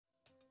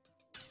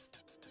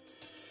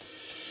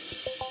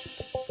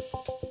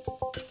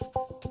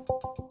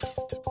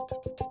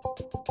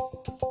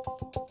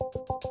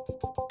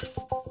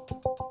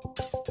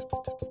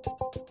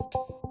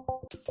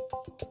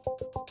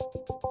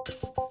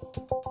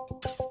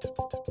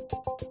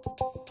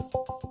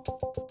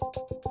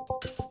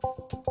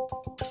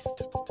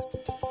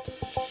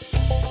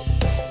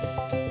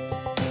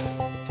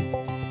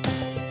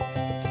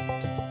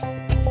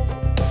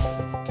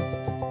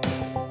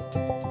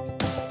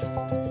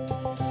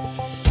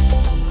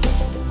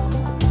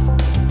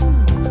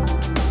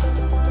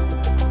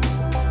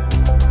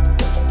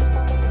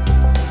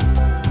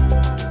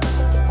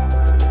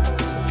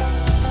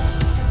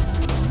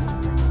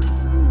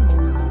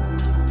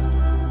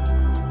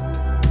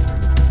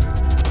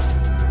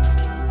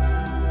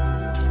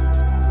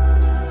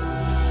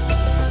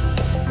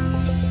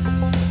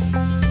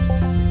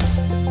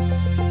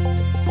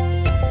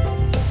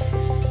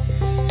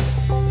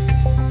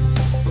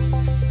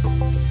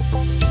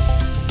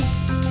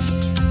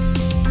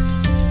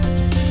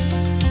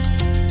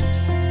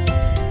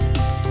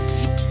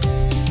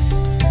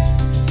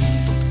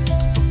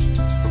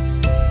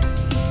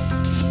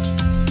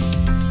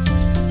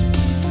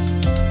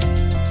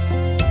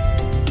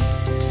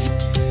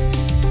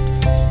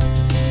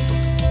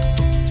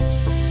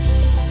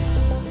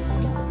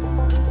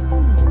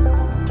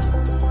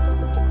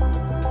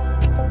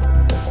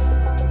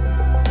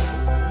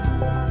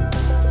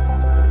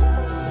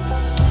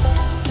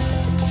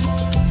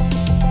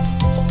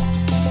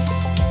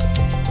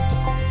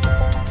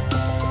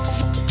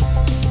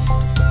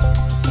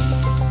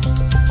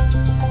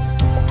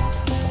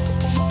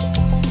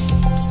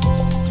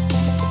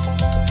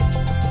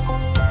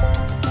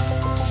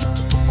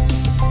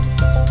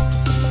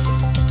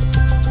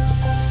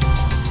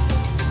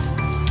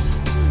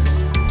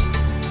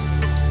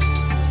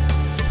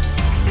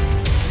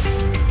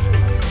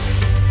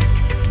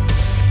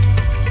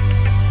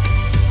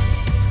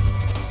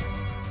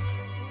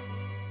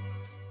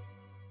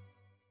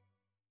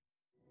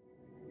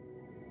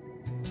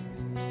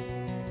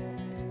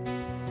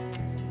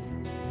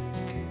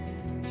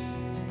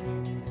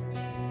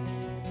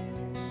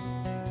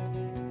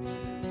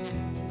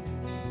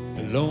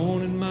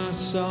alone in my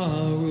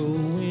sorrow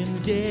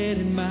and dead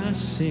in my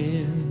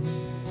sin,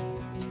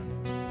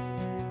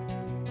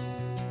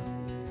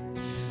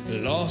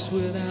 lost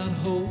without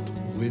hope,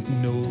 with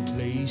no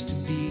place to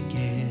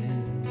begin.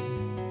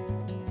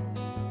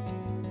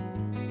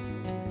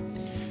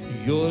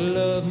 Your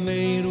love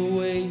made a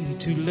way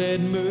to let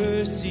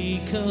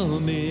mercy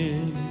come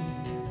in.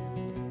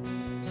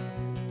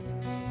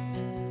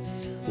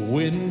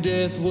 When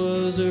death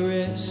was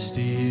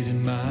arrested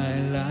and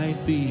my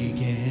life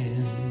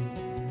began,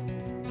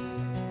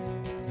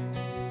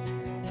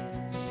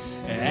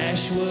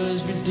 ash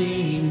was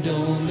redeemed,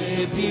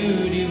 only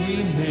beauty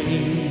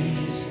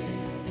remains.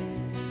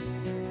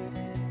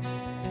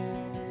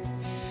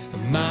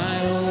 My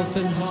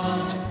orphan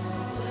heart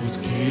was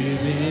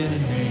given a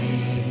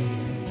name.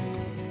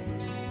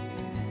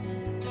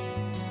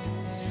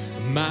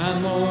 My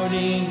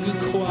morning grew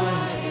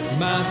quiet,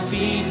 my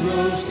feet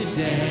rose to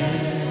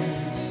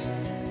dance.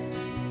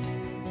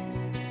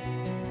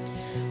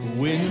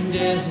 When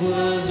death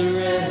was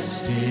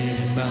arrested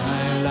and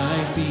my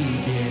life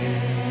began.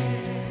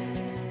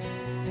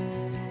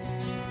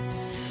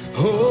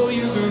 Oh,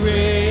 your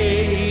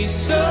grace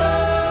so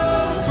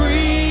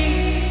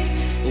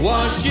free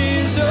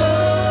washes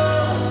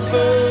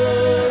over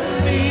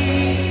me.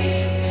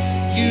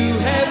 You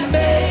have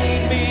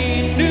made me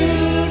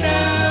new,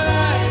 now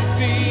life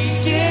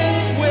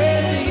begins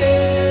with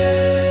you.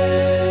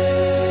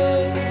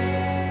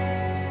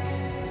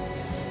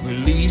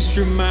 Released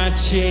from my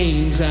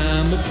chains,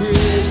 I'm a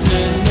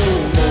prisoner no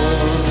more.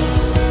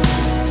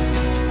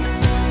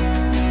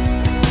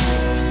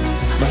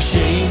 My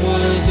shame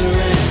was a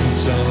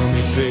ransom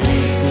you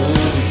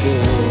faithfully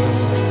bore.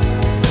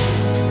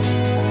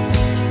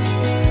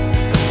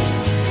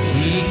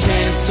 He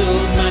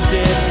canceled my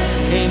debt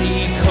and he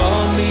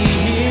called me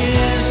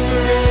his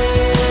friend.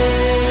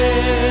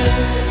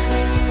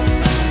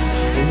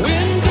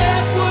 When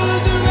death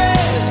was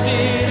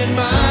arrested and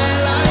my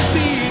life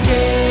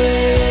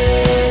began.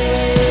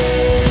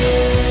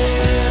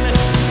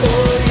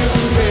 Oh, your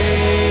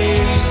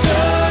grace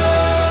so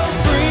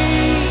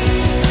free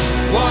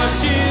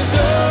washes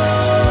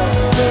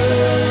over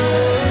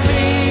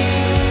me.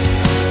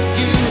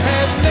 You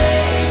have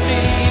made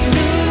me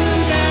new,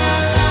 now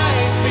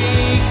life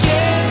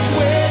begins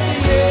with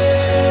you.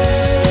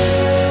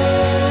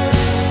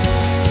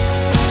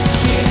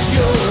 It's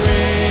your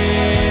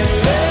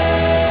endless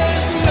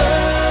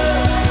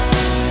love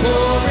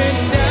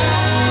pouring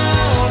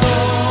down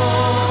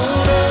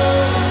on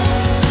us.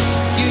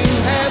 You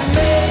have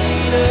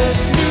made us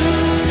new,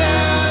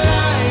 now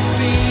life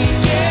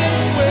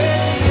begins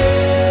with you.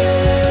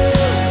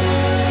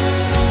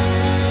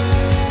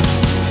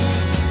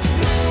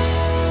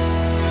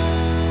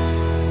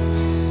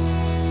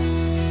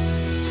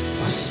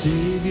 Our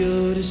Savior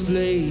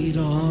displayed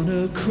on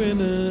a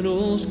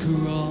criminal's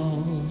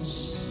cross,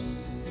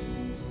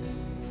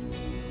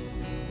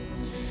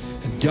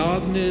 and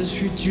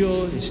darkness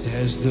rejoiced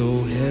as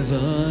though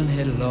heaven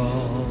had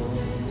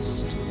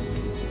lost.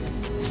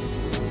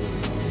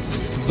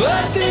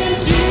 But then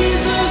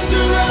Jesus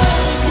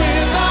arose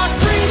with our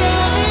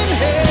freedom in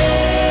hand.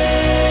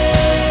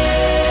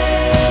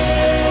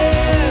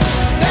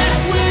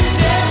 That's when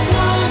death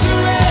was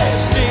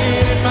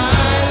arrested and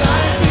my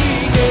life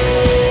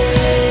began.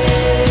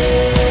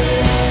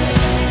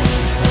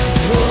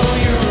 Oh,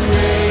 your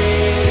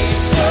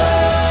grace so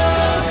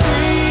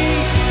free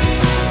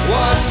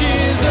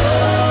washes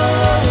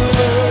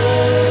over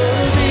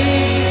me.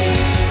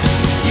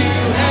 You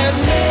have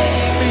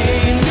made me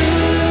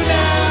new,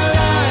 now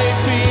life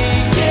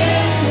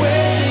begins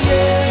with you.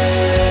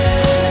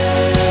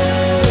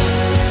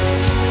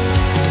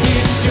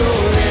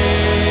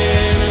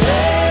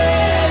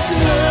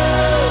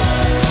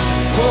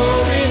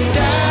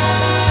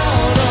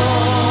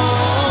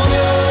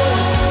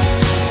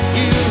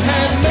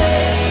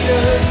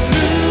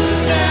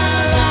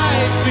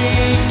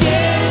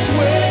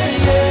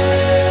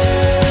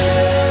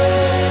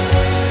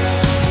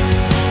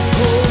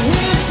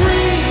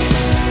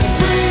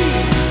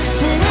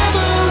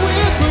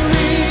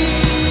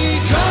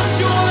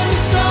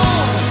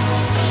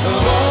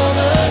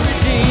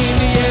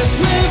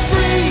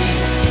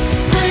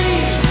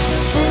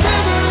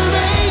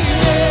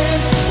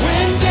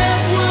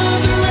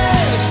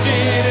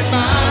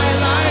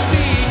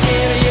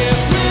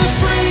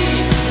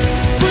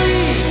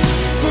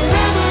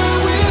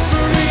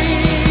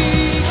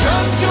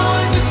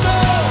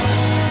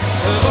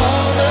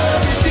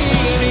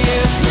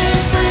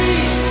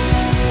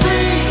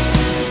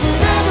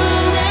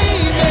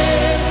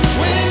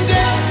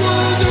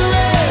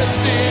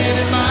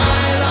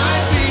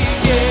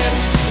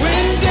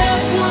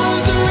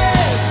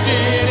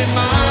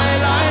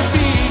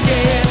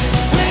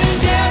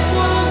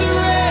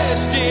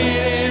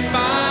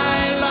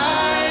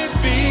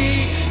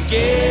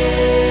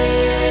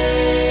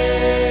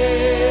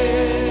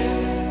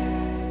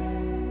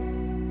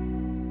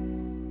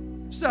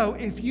 So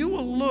if you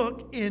will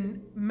look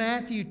in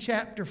Matthew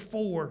chapter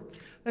 4,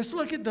 let's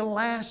look at the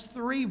last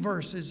 3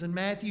 verses in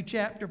Matthew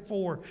chapter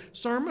 4.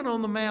 Sermon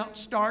on the Mount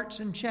starts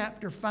in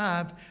chapter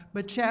 5,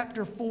 but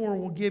chapter 4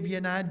 will give you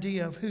an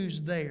idea of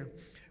who's there.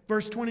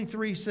 Verse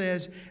 23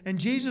 says, "And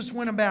Jesus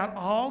went about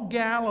all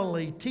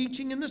Galilee,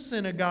 teaching in the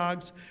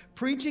synagogues,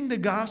 preaching the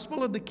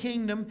gospel of the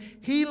kingdom,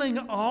 healing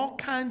all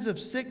kinds of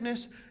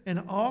sickness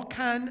and all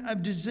kind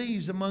of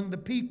disease among the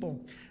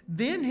people.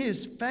 Then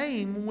his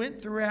fame went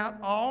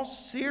throughout all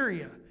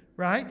Syria,"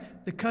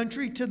 right? The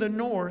country to the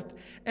north.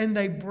 "And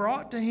they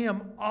brought to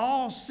him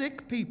all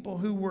sick people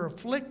who were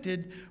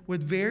afflicted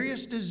with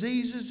various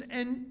diseases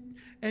and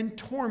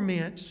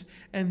torments,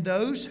 and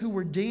those who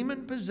were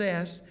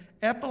demon-possessed,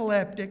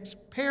 epileptics,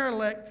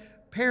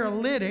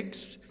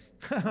 paralytics,"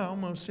 I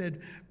almost said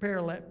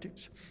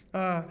paralytics,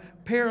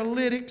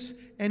 paralytics,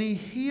 "and he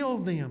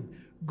healed them.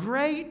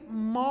 Great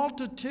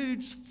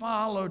multitudes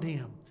followed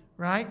him."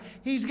 Right?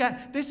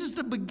 This is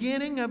the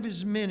beginning of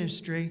his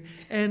ministry,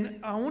 and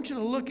I want you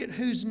to look at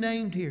who's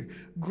named here.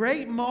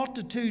 Great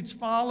multitudes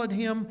followed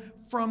him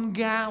from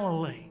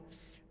Galilee.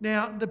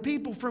 Now, the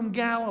people from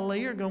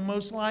Galilee are going to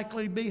most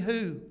likely be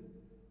who?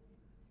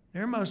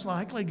 They're most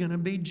likely going to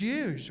be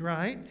Jews,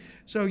 right?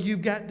 So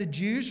you've got the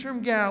Jews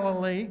from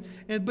Galilee,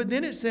 but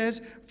then it says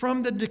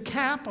from the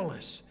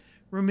Decapolis.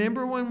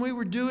 Remember when we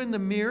were doing the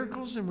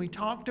miracles and we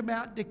talked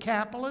about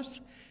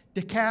Decapolis?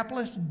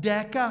 Decapolis,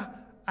 Decapolis,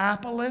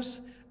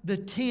 the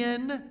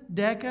 10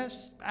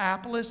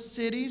 Decapolis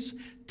cities,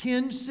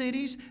 10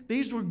 cities.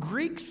 These were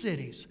Greek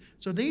cities.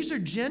 So these are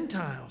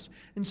Gentiles.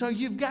 And so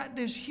you've got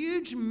this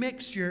huge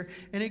mixture,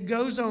 and it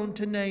goes on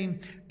to name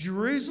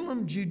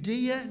Jerusalem,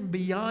 Judea, and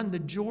beyond the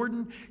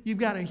Jordan. You've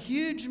got a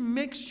huge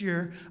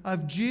mixture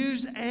of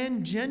Jews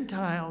and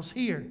Gentiles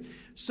here.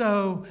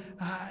 So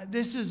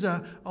this is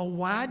a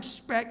wide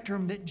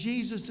spectrum that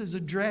Jesus is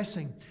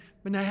addressing.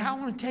 But now I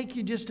want to take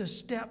you just a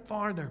step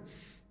farther.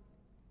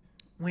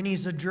 When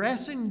he's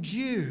addressing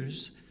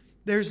Jews,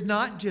 there's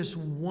not just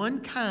one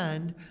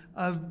kind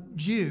of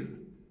Jew.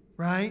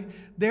 Right?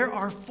 There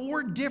are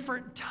 4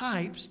 different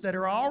types that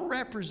are all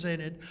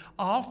represented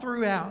all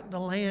throughout the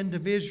land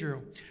of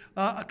Israel.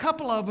 A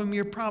couple of them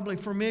you're probably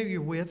familiar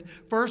with.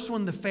 First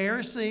one, the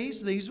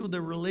Pharisees. These were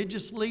the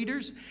religious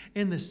leaders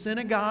in the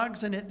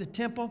synagogues and at the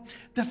temple.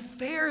 The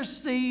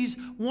Pharisees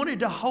wanted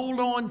to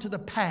hold on to the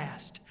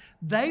past.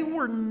 They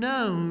were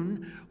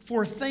known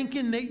for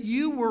thinking that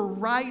you were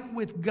right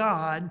with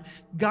God.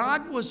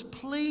 God was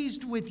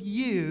pleased with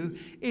you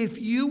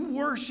if you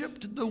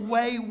worshiped the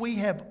way we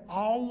have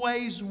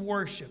always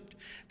worshiped.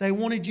 They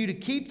wanted you to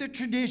keep the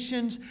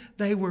traditions.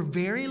 They were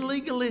very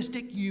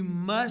legalistic. You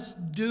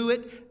must do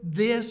it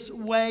this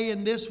way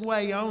and this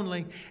way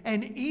only.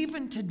 And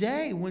even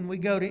today, when we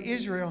go to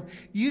Israel,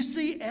 you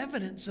see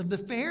evidence of the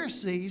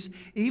Pharisees,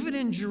 even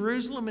in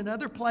Jerusalem and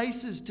other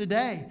places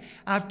today.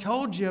 I've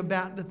told you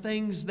about the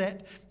things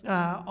that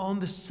on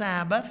the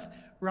Sabbath,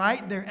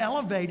 right? They're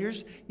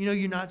elevators. You know,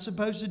 you're not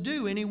supposed to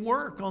do any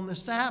work on the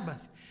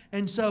Sabbath.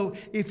 And so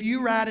if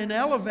you ride an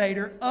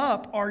elevator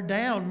up or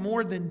down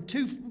more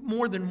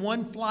than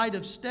one flight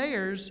of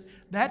stairs,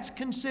 that's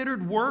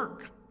considered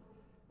work.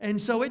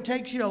 And so it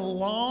takes you a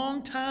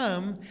long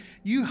time.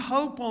 You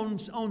hope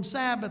on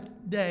Sabbath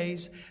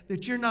days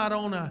that you're not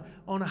on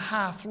a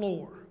high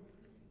floor,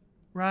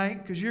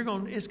 right? Because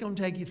it's going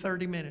to take you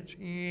 30 minutes.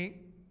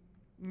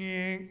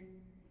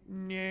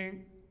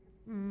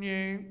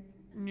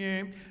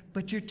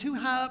 But you're too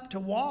high up to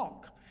walk.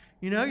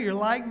 You know, you're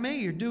like me.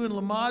 You're doing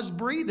Lamaze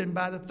breathing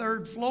by the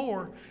 3rd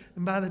floor.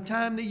 And by the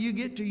time that you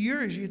get to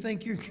yours, you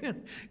think you're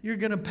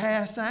going to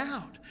pass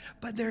out.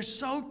 But they're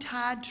so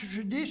tied to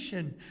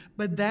tradition.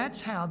 But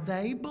that's how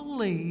they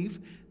believe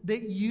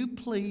that you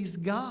please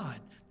God.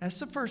 That's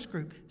the first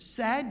group.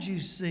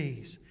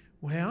 Sadducees.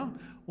 Well,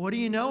 what do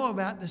you know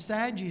about the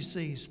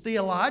Sadducees?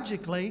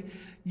 Theologically,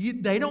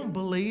 they don't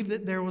believe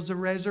that there was a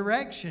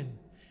resurrection.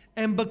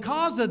 And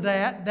because of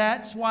that,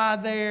 that's why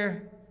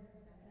they're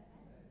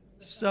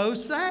so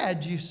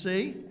sad, you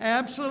see.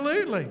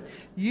 Absolutely.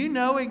 You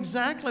know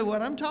exactly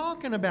what I'm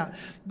talking about.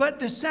 But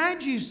the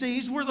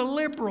Sadducees were the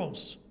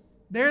liberals.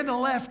 They're the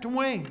left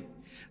wing.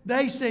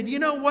 They said, you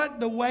know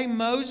what? The way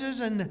Moses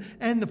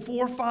and the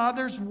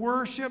forefathers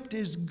worshiped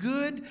is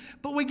good,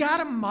 but we got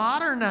to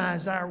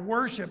modernize our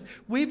worship.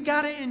 We've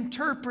got to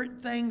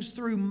interpret things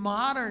through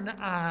modern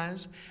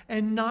eyes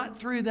and not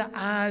through the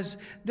eyes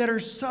that are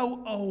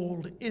so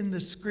old in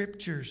the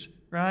scriptures,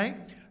 right?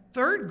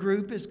 Third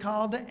group is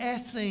called the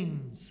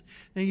Essenes.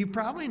 Now, you've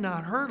probably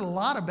not heard a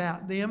lot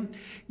about them.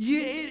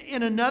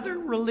 In another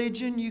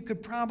religion, you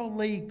could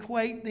probably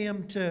equate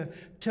them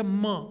to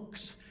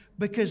monks,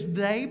 because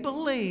they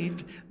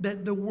believed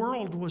that the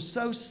world was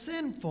so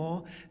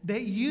sinful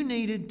that you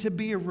needed to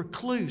be a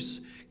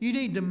recluse. You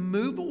need to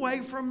move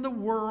away from the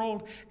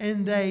world.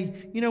 And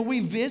we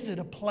visit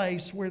a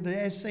place where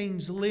the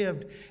Essenes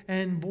lived.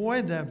 And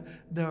boy,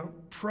 the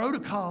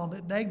protocol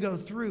that they go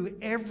through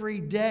every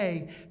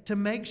day to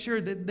make sure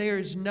that there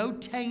is no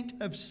taint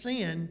of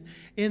sin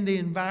in the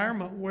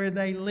environment where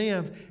they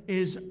live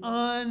is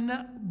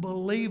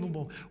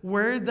unbelievable.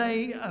 Where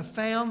they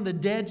found the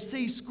Dead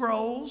Sea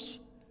Scrolls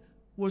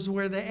was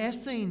where the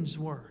Essenes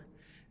were.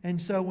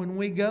 And so when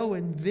we go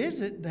and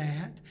visit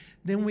that,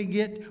 then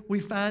we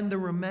find the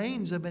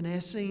remains of an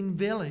Essene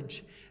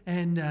village.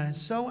 And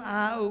so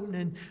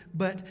eye-opening.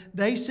 But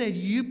they said,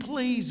 you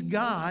please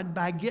God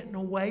by getting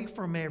away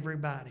from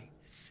everybody.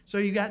 So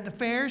you got the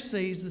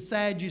Pharisees, the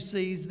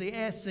Sadducees, the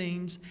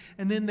Essenes,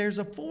 and then there's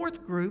a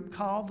fourth group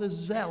called the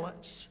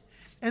Zealots.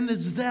 And the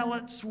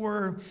Zealots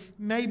were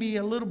maybe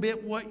a little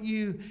bit what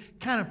you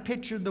kind of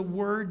picture the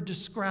word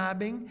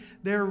describing.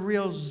 They're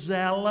real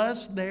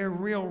zealous. They're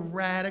real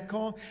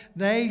radical.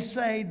 They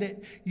say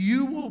that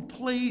you will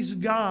please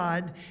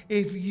God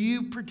if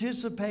you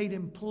participate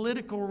in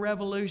political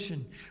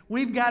revolution.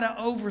 We've got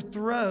to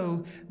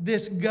overthrow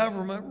this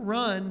government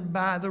run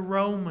by the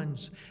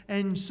Romans.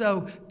 And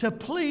so to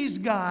please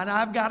God,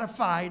 I've got to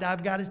fight.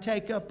 I've got to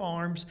take up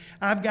arms.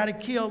 I've got to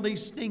kill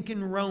these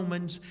stinking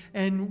Romans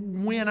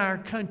and win our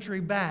country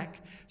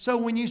back. So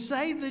when you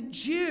say the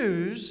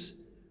Jews,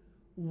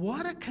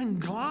 what a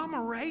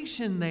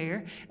conglomeration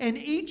there. And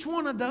each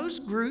one of those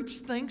groups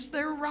thinks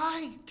they're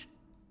right.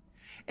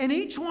 And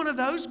each one of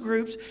those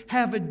groups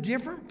have a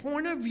different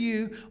point of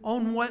view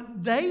on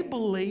what they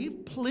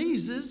believe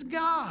pleases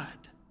God.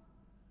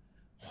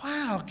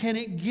 Wow, can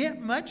it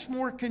get much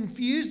more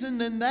confusing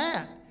than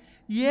that?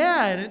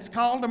 Yeah, and it's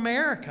called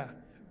America,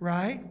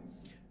 right?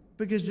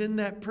 Because isn't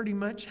that pretty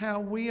much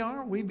how we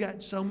are? We've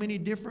got so many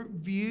different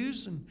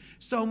views and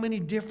so many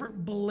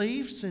different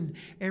beliefs, and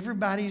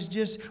everybody's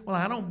just, well,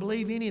 I don't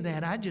believe any of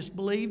that. I just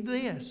believe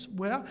this.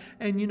 Well,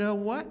 and you know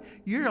what?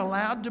 You're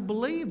allowed to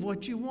believe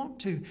what you want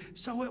to.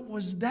 So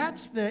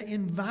that's the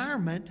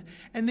environment.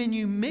 And then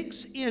you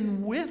mix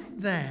in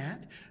with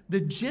that the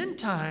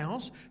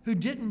Gentiles who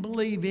didn't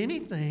believe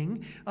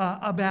anything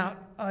about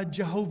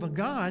Jehovah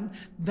God.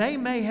 They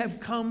may have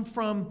come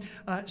from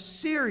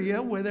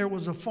Syria, where there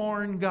was a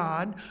foreign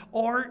god,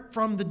 or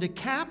from the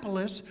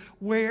Decapolis,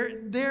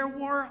 where there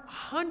were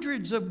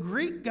hundreds of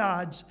Greek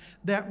gods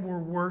that were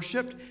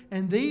worshipped.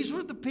 And these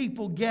were the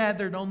people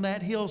gathered on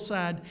that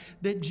hillside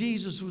that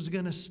Jesus was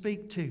going to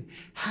speak to.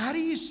 How do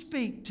you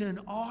speak to an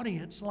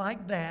audience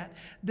like that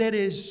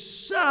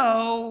is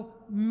so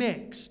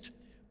mixed?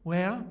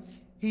 Well,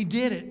 he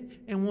did it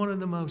in one of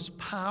the most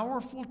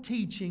powerful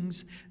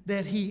teachings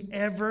that he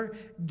ever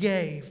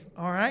gave.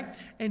 All right?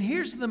 And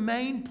here's the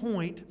main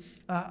point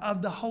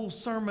of the whole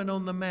Sermon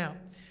on the Mount.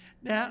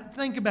 Now,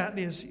 think about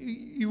this.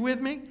 You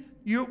with me?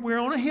 We're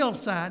on a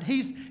hillside.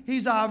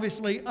 He's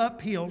obviously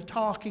uphill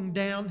talking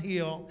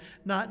downhill,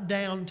 not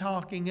down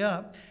talking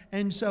up.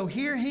 And so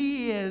here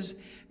he is,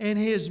 and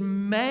his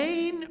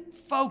main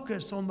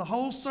focus on the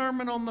whole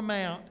Sermon on the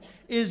Mount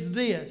is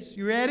this.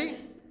 You ready?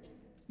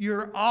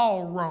 You're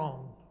all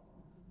wrong.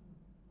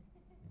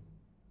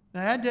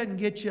 Now, that doesn't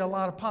get you a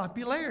lot of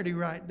popularity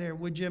right there,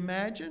 would you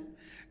imagine?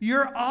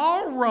 You're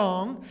all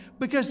wrong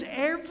because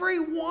every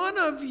one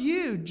of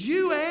you,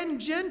 Jew and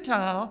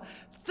Gentile,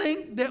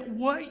 think that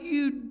what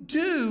you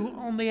do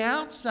on the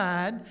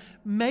outside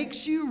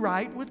makes you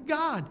right with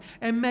God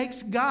and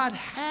makes God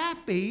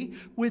happy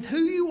with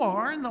who you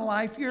are and the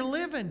life you're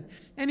living.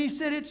 And he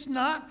said it's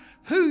not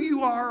who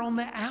you are on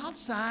the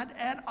outside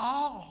at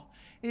all.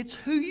 It's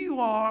who you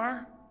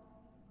are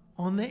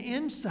on the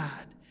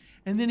inside.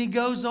 And then he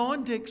goes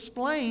on to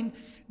explain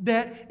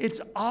that it's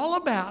all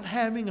about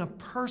having a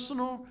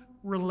personal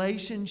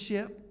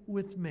relationship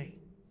with me.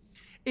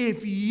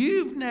 If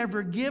you've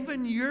never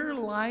given your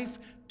life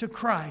to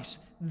Christ,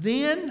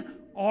 then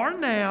or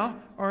now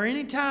or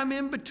any time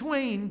in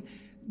between,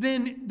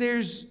 then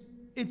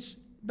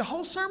the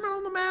whole Sermon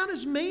on the Mount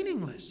is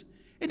meaningless.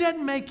 It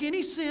doesn't make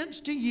any sense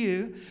to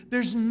you.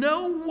 There's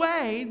no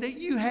way that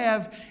you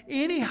have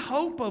any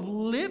hope of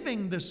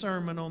living the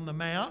Sermon on the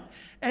Mount,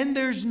 and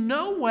there's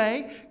no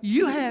way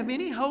you have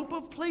any hope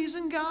of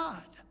pleasing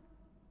God.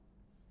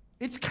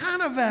 It's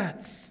kind of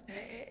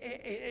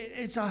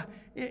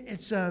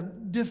it's a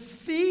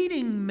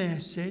defeating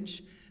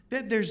message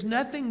that there's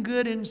nothing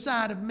good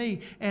inside of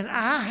me and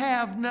I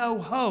have no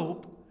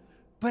hope.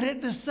 But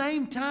at the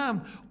same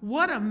time,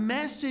 what a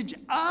message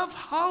of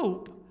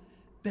hope,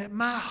 that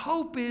my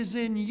hope is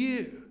in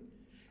you.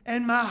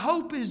 And my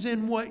hope is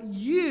in what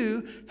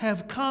you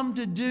have come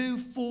to do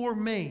for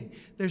me.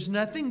 There's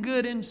nothing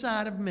good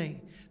inside of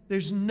me.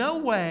 There's no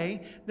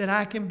way that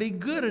I can be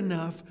good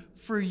enough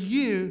for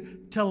you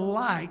to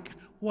like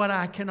what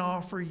I can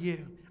offer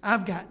you.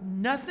 I've got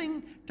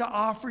nothing to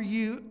offer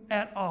you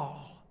at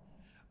all.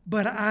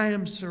 But I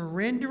am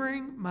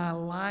surrendering my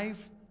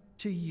life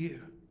to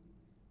you.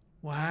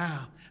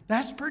 Wow.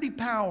 That's pretty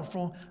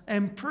powerful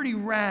and pretty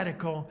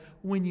radical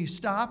when you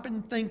stop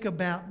and think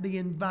about the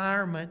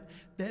environment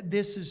that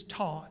this is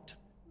taught.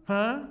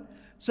 Huh?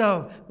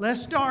 So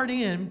let's start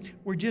in.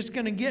 We're just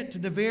going to get to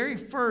the very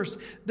first.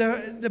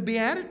 The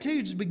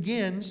Beatitudes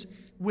begins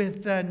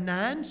with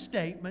 9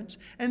 statements.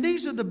 And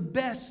these are the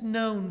best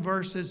known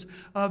verses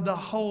of the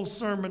whole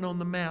Sermon on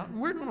the Mount.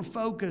 And we're going to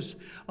focus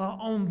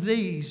on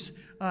these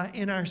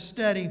in our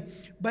study.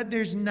 But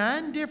there's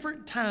 9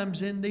 different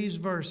times in these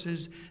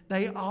verses.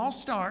 They all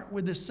start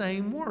with the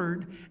same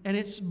word, and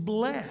it's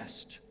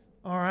blessed.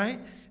 All right?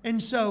 And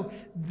so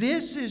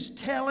this is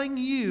telling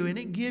you, and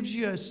it gives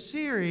you a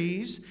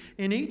series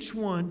in each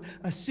one,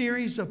 a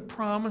series of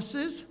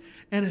promises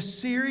and a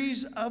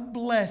series of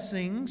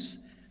blessings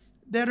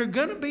that are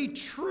going to be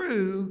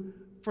true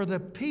for the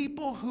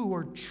people who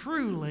are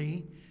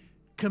truly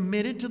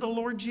committed to the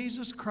Lord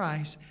Jesus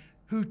Christ,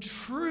 who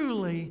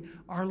truly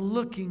are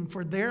looking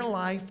for their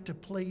life to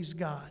please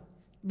God.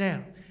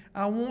 Now,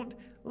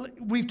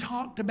 we've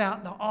talked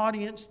about the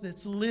audience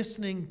that's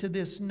listening to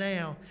this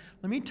now.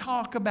 Let me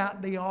talk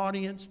about the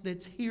audience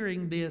that's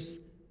hearing this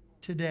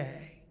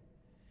today.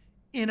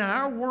 In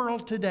our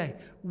world today,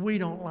 we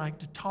don't like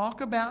to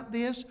talk about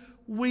this.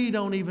 We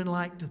don't even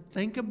like to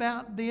think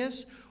about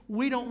this.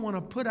 We don't want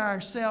to put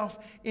ourselves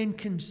in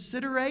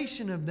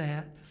consideration of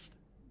that.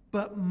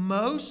 But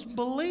most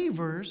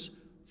believers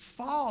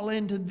fall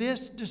into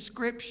this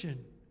description.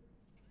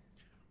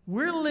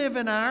 We're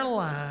living our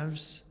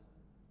lives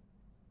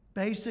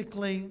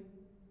basically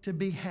to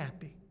be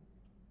happy.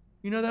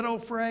 You know that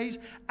old phrase?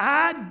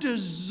 I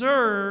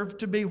deserve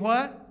to be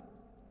what?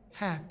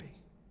 Happy.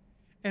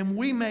 And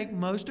we make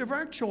most of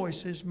our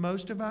choices,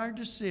 most of our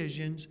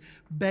decisions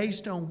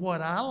based on what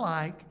I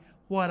like,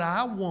 what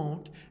I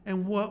want,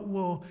 and what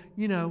will,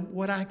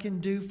 what I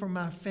can do for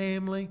my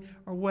family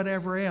or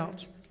whatever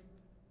else.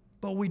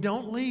 But we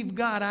don't leave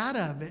God out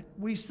of it.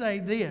 We say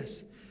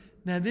this.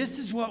 Now, this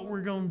is what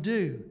we're going to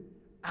do.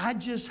 I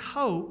just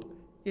hope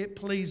it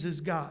pleases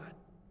God.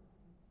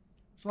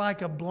 It's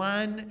like a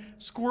blind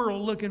squirrel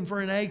looking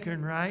for an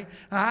acorn, right?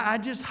 I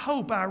just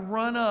hope I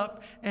run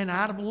up and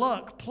out of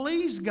luck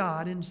please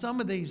God in some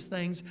of these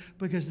things,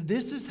 because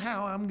this is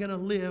how I'm going to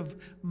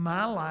live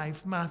my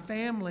life, my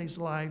family's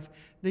life.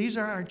 These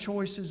are our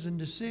choices and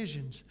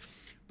decisions.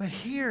 But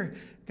here,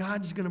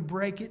 God's going to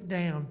break it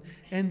down.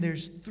 And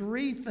there's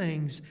 3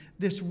 things.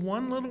 This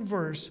one little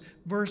verse,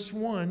 verse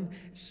 1,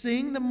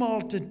 seeing the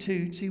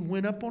multitudes, he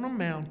went up on a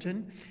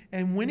mountain,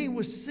 and when he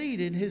was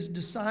seated, his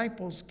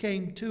disciples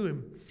came to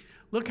him.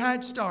 Look how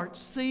it starts,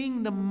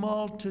 seeing the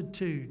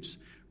multitudes,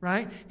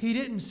 right? He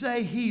didn't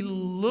say he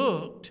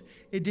looked.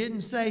 It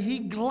didn't say he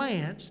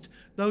glanced.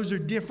 Those are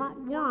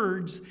different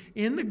words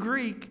in the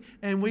Greek,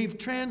 and we've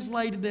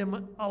translated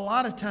them a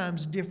lot of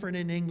times different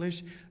in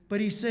English. But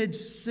he said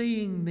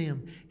seeing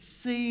them,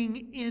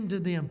 seeing into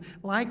them,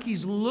 like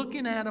he's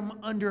looking at them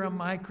under a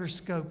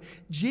microscope.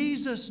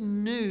 Jesus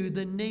knew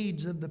the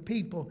needs of the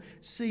people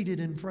seated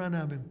in front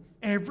of him,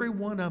 every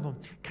one of them,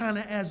 kind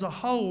of as a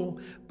whole,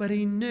 but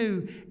he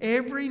knew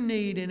every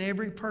need in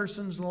every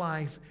person's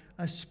life,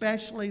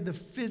 especially the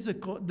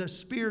physical, the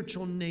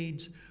spiritual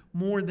needs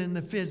more than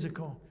the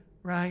physical,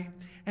 right?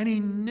 And he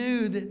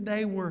knew that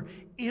they were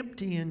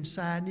empty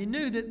inside. He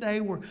knew that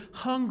they were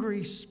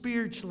hungry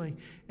spiritually.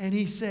 And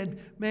he said,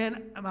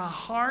 man, my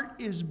heart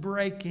is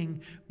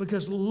breaking,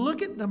 because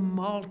look at the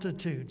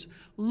multitudes.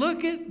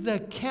 Look at the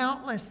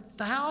countless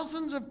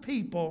thousands of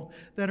people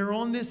that are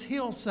on this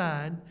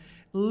hillside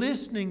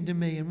listening to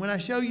me. And when I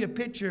show you a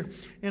picture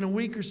in a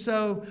week or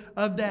so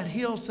of that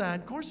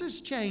hillside, of course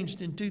it's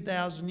changed in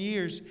 2,000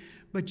 years,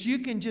 but you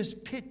can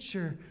just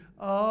picture,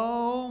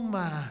 oh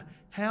my,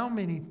 how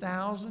many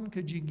thousand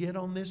could you get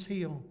on this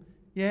hill?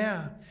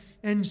 Yeah.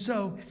 And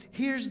so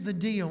here's the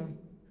deal.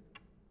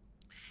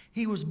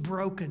 He was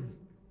broken.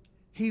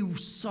 He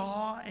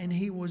saw and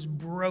he was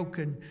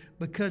broken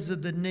because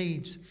of the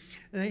needs.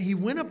 He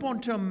went up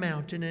onto a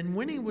mountain, and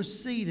when he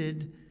was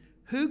seated,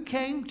 who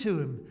came to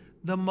him?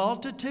 The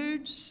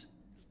multitudes?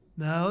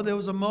 No, there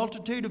was a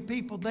multitude of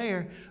people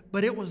there,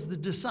 but it was the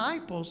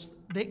disciples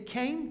that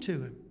came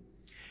to him.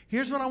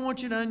 Here's what I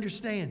want you to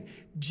understand.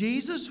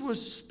 Jesus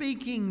was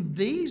speaking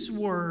these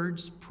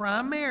words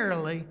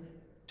primarily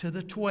to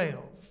the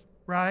 12,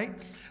 right?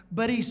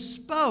 But he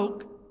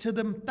spoke to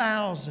them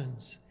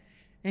thousands.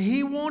 And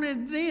he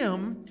wanted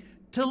them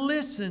to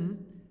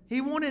listen.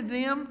 He wanted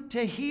them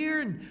to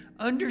hear and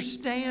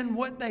understand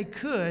what they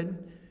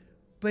could.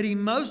 But he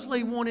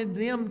mostly wanted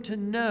them to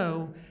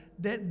know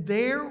that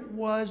there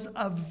was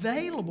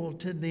available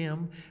to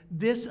them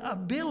this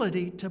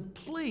ability to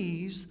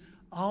please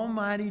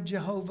Almighty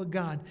Jehovah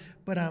God.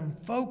 But I'm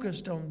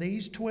focused on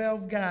these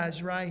 12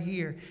 guys right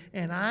here,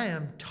 and I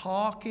am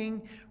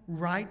talking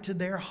right to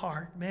their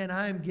heart. Man,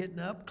 I am getting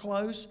up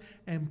close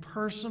and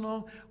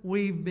personal.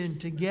 We've been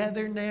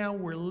together now.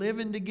 We're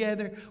living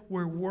together.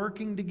 We're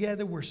working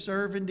together. We're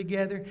serving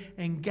together.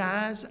 And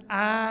guys,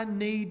 I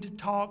need to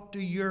talk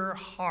to your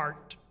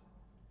heart.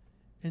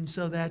 And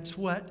so that's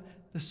what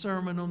the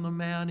Sermon on the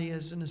Mount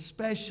is, and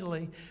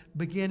especially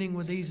beginning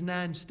with these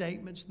 9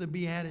 statements, the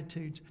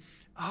Beatitudes.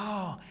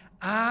 Oh,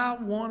 I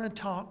want to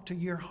talk to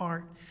your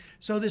heart.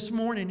 So this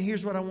morning,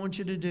 here's what I want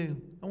you to do.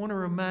 I want to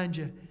remind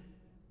you,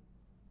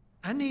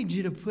 I need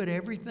you to put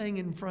everything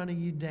in front of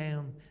you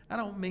down. I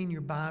don't mean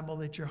your Bible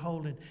that you're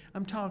holding.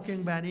 I'm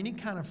talking about any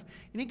kind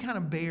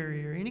of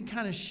barrier, any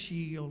kind of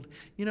shield.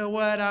 You know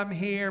what? I'm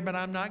here, but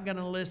I'm not going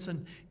to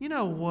listen. You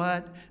know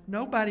what?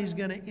 Nobody's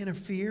going to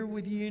interfere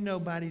with you.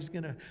 Nobody's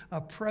going to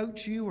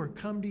approach you or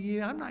come to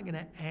you. I'm not going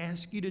to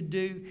ask you to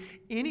do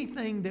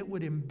anything that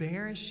would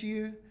embarrass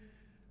you.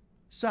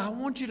 So I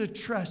want you to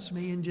trust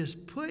me and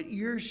just put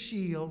your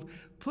shield,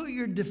 put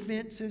your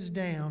defenses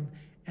down,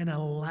 and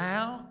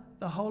allow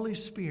the Holy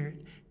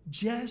Spirit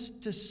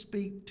just to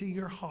speak to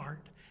your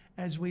heart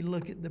as we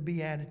look at the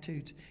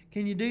Beatitudes.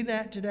 Can you do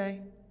that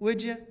today?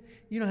 Would you?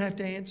 You don't have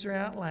to answer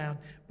out loud,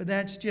 but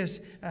that's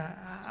just,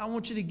 I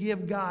want you to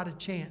give God a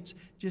chance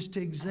just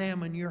to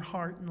examine your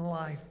heart and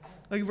life.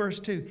 Look at verse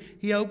 2.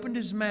 He opened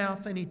his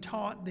mouth and he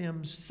taught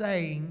them,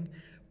 saying,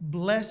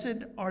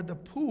 "Blessed are the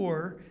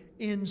poor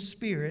in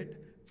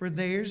spirit, for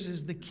theirs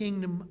is the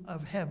kingdom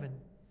of heaven."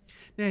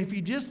 Now, if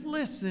you just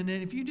listen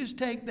and if you just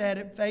take that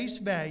at face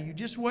value,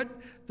 just what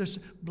this,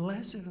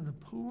 blessed are the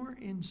poor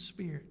in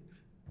spirit.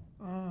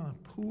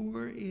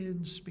 Poor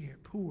in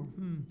spirit, poor.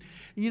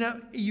 You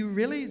know,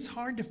 it's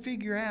hard to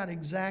figure out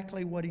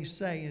exactly what he's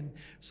saying.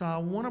 So I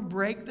want to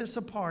break this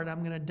apart. I'm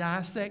going to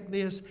dissect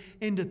this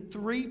into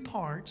 3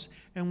 parts,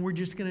 and we're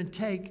just going to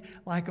take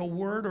like a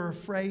word or a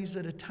phrase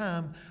at a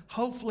time,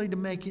 hopefully to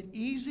make it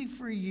easy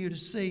for you to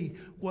see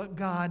what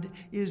God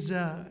is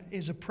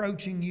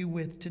approaching you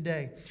with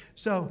today.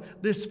 So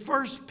this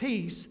first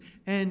piece,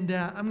 and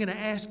I'm going to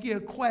ask you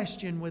a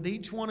question with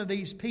each one of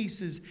these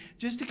pieces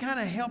just to kind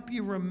of help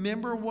you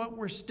remember what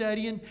we're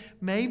studying,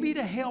 maybe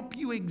to help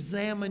you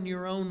examine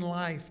your own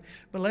life.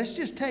 But let's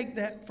just take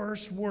that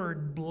first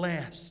word,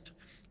 blessed.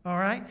 All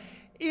right?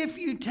 If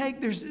you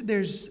take,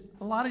 there's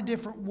a lot of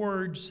different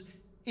words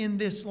in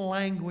this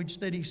language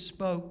that he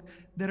spoke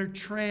that are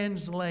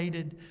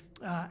translated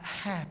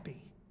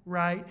happy,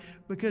 right?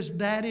 Because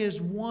that is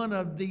one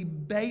of the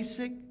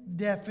basic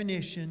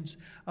definitions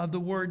of the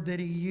word that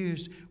he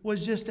used,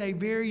 was just a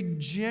very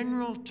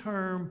general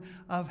term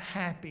of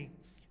happy.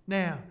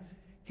 Now,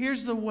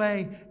 here's the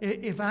way,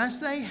 if I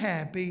say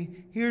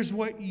happy, here's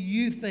what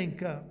you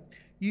think of.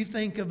 You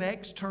think of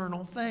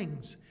external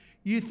things.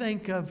 You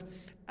think of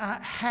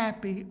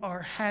happy or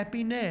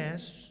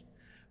happiness.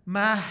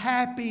 My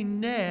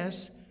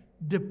happiness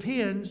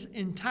depends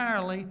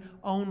entirely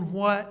on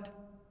what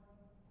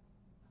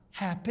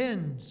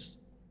happens,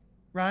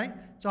 right?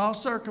 It's all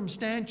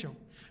circumstantial.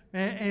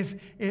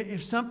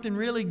 If something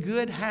really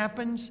good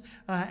happens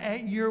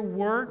at your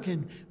work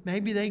and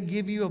maybe they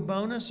give you a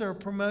bonus or a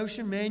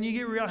promotion, man, you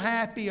get real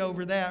happy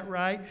over that,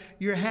 right?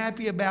 You're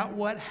happy about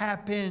what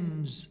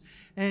happens.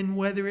 And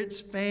whether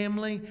it's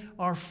family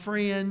or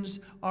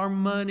friends or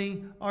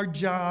money or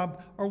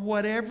job or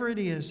whatever it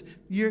is,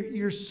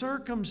 your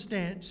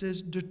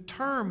circumstances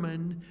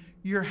determine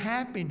your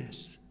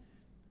happiness.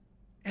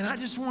 And I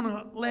just want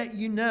to let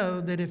you know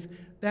that if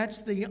that's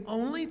the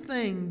only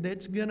thing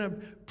that's going to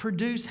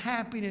produce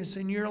happiness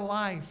in your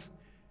life,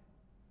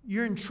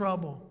 you're in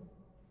trouble.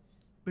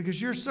 Because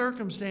your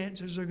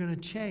circumstances are going to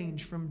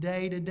change from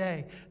day to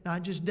day.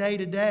 Not just day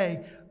to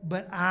day,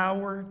 but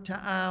hour to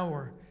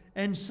hour.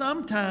 And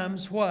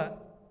sometimes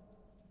what?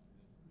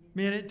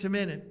 Minute to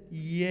minute.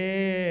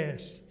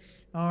 Yes.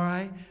 All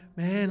right.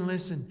 Man,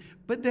 listen.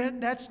 But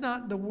that's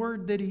not the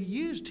word that he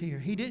used here.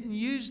 He didn't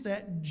use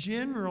that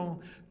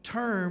general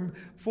term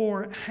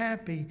for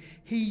happy.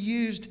 He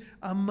used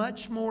a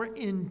much more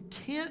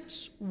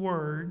intense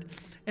word,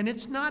 and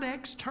it's not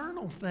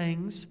external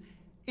things,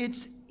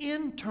 it's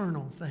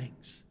internal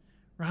things,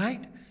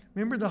 right?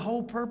 Remember the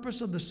whole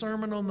purpose of the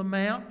Sermon on the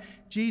Mount?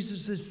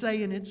 Jesus is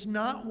saying it's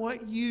not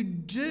what you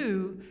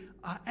do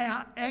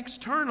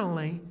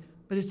externally,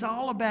 but it's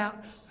all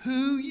about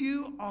who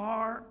you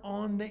are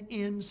on the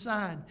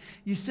inside.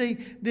 You see,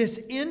 this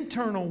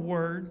internal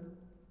word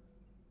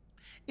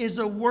is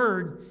a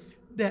word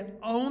that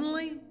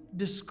only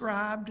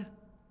described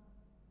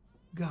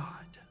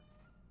God.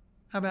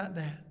 How about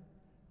that?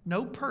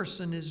 No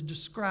person is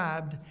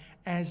described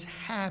as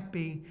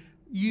happy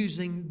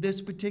using this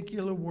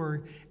particular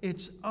word.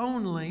 It's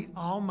only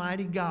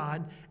Almighty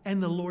God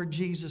and the Lord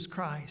Jesus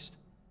Christ.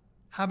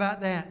 How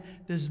about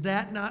that? Does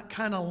that not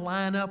kind of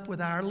line up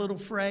with our little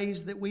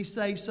phrase that we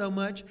say so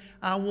much?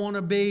 I want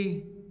to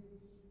be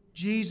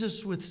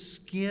Jesus with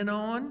skin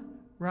on,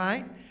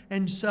 right?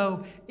 And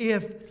so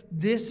if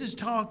this is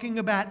talking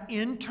about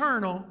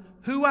internal,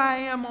 who I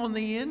am on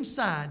the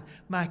inside,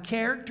 my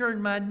character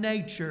and my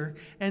nature,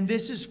 and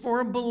this is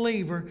for a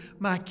believer,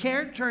 my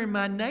character and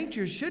my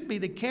nature should be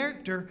the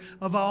character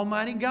of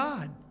Almighty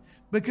God.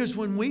 Because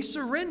when we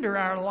surrender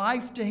our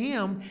life to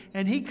Him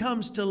and He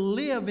comes to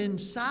live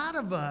inside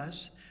of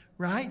us,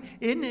 right?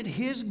 Isn't it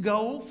His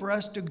goal for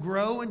us to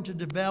grow and to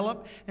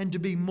develop and to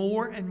be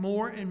more and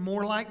more and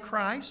more like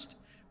Christ?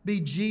 Be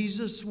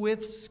Jesus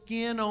with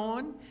skin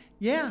on?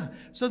 Yeah.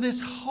 So this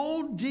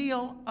whole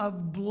deal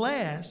of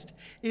blessed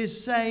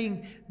is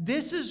saying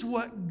this is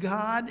what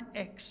God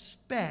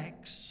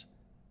expects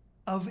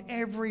of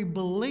every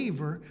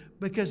believer,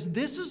 because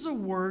this is a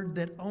word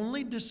that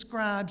only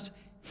describes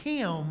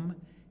Him,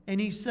 and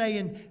He's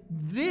saying,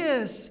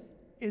 this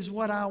is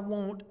what I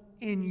want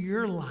in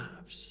your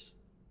lives.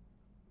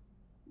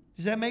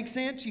 Does that make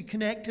sense? You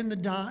connecting the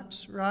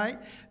dots, right?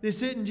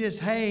 This isn't just,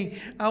 hey,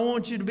 I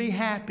want you to be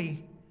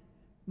happy.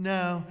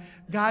 No,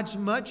 God's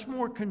much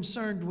more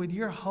concerned with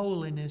your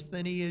holiness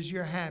than He is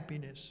your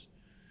happiness.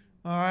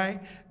 All right?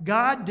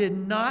 God did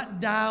not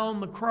die on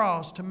the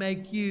cross to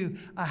make you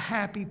a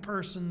happy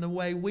person the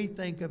way we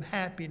think of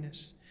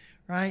happiness.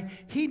 Right?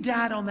 He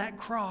died on that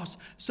cross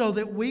so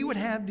that we would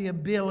have the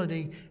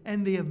ability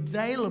and the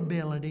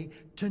availability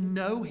to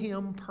know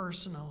Him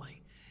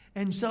personally.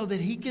 And so that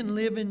He can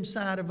live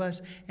inside of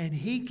us and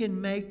He can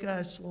make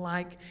us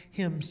like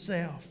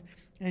Himself.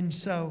 And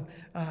so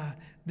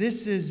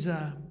this is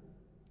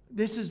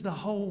the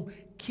whole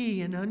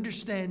key in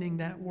understanding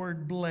that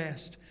word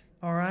blessed.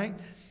 All right?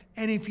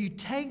 And if you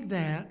take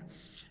that,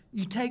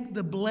 you take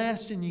the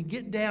blessed and you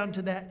get down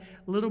to that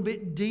little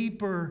bit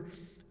deeper,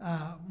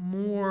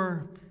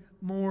 more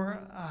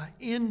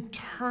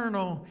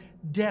internal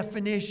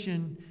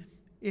definition,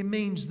 it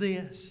means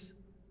this: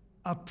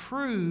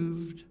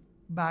 approved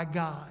by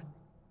God.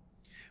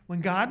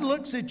 When God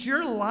looks at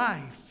your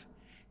life,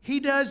 He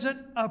doesn't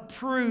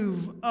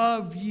approve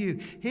of you.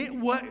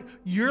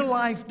 Your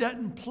life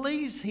doesn't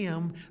please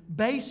Him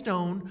based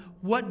on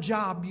what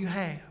job you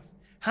have,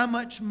 how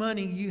much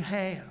money you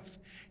have,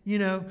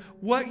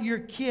 what your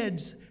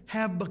kids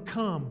have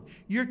become,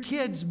 your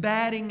kids'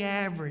 batting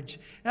average.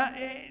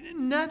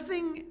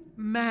 Nothing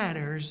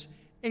matters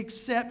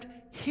except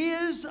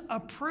His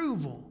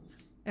approval.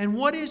 And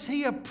what is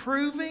He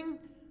approving?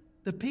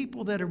 The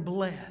people that are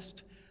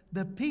blessed.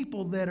 The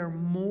people that are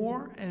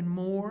more and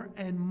more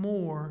and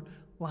more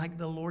like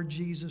the Lord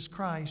Jesus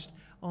Christ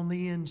on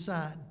the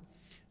inside.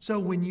 So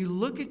when you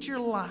look at your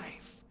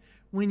life,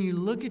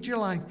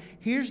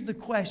 here's the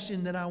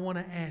question that I want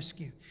to ask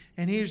you.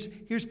 And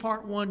here's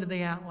part one to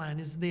the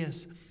outline is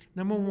this.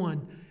 Number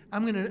one,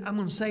 I'm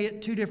gonna say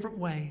it two different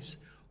ways.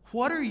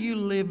 What are you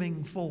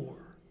living for?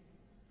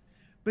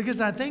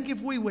 Because I think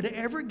if we would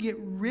ever get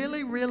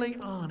really, really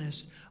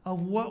honest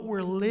of what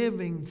we're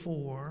living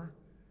for,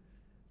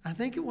 I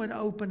think it would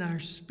open our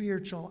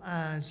spiritual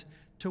eyes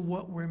to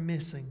what we're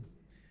missing.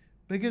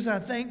 Because I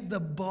think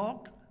the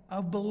bulk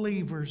of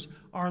believers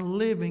are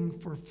living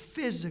for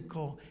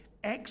physical,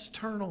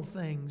 external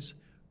things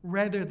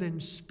rather than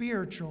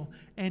spiritual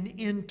and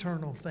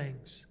internal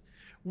things.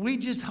 We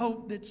just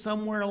hope that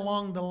somewhere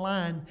along the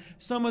line,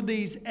 some of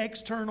these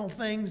external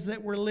things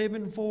that we're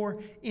living for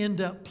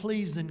end up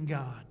pleasing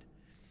God.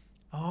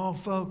 Oh,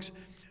 folks,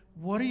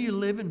 what are you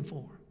living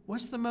for?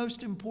 What's the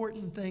most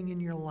important thing in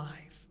your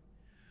life?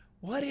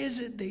 What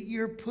is it that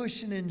you're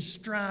pushing and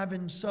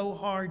striving so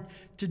hard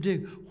to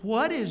do?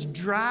 What is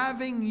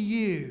driving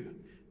you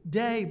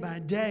day by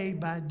day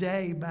by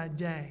day by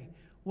day?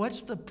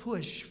 What's the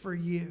push for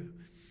you?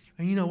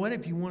 And you know what?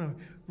 If you want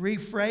to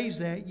rephrase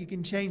that, you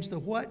can change the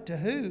what to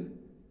who.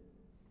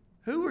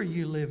 Who are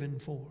you living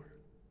for?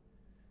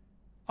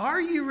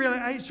 Are you really?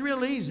 It's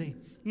real easy.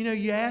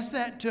 You ask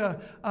that to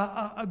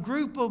a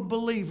group of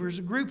believers,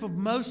 a group of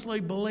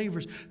mostly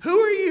believers. Who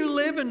are you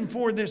living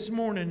for this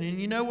morning? And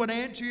you know what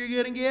answer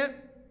you're going to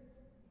get?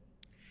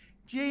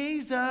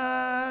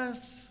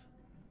 Jesus.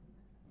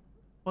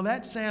 Well,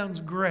 that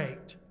sounds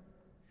great.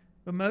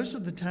 But most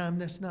of the time,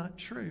 that's not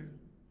true.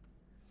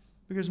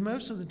 Because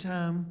most of the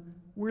time,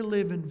 we're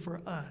living for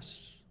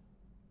us.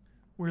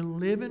 We're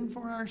living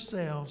for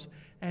ourselves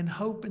and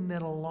hoping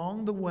that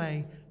along the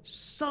way,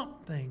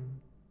 something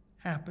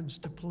happens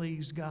to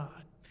please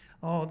God.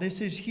 Oh, this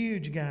is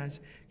huge,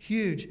 guys.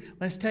 Huge.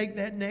 Let's take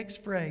that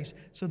next phrase.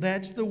 So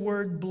that's the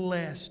word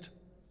blessed.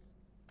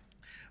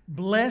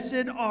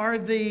 Blessed are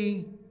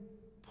the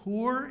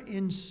poor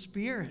in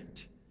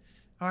spirit.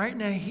 All right,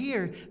 now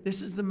here,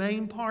 this is the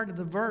main part of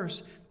the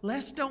verse.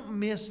 Let's don't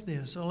miss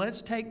this. So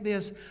let's take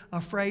this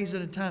a phrase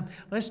at a time.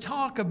 Let's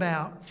talk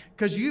about,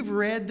 because you've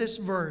read this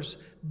verse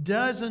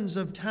dozens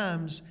of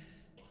times,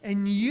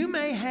 and you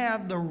may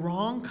have the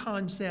wrong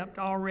concept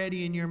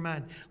already in your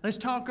mind. Let's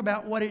talk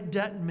about what it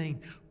doesn't mean.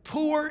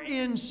 Poor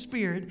in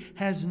spirit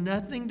has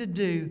nothing to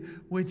do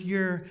with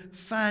your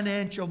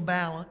financial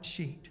balance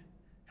sheet.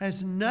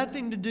 Has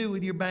nothing to do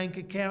with your bank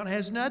account.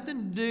 Has nothing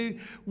to do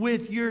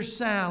with your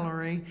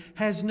salary.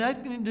 Has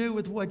nothing to do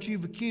with what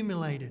you've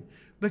accumulated.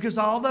 Because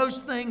all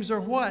those things are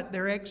what?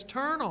 They're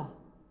external.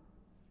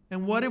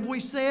 And what have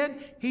we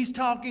said? He's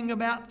talking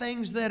about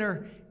things that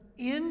are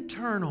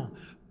internal.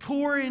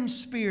 Poor in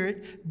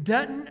spirit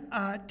doesn't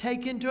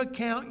take into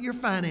account your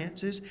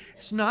finances.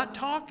 It's not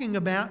talking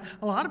about,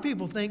 a lot of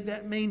people think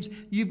that means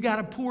you've got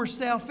a poor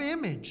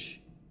self-image.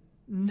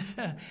 No,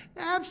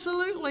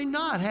 absolutely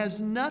not. Has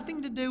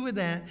nothing to do with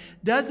that.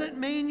 Doesn't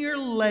mean you're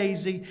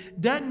lazy.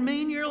 Doesn't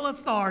mean you're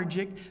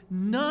lethargic.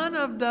 None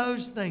of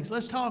those things.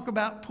 Let's talk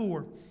about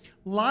poor.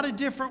 A lot of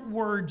different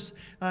words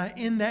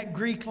in that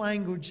Greek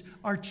language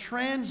are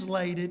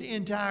translated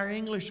into our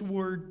English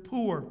word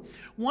poor.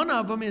 One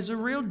of them is a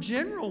real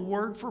general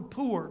word for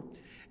poor.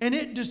 And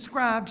it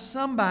describes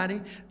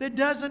somebody that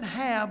doesn't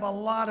have a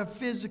lot of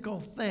physical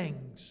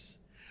things.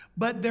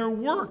 but they're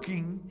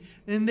working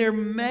and they're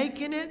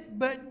making it,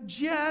 but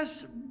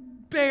just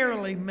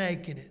barely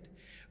making it.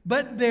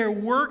 But they're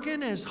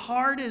working as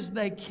hard as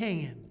they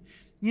can.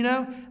 You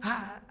know,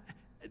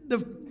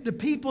 the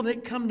people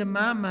that come to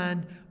my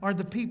mind are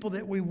the people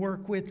that we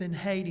work with in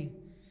Haiti.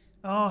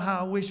 Oh, how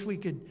I wish we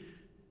could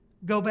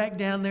go back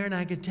down there and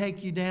I could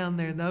take you down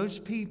there. Those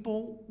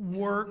people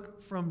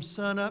work from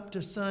sun up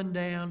to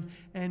sundown,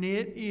 and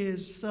it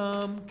is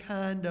some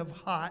kind of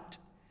hot.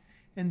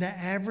 And the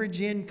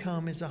average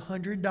income is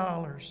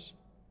 $100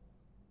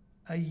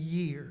 a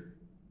year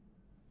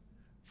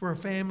for a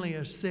family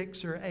of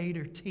 6 or 8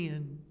 or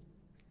 10.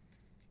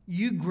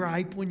 You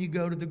gripe when you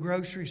go to the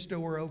grocery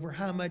store over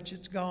how much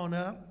it's gone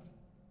up.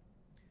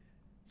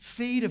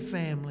 Feed a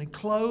family,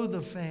 clothe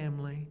a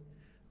family,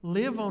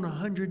 live on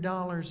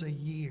 $100 a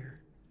year.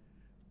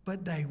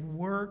 But they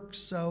work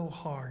so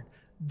hard.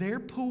 They're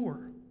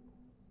poor.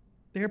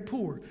 They're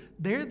poor.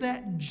 They're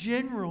that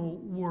general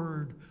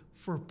word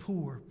for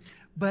poor.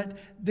 But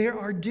there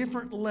are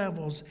different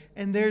levels,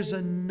 and there's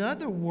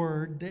another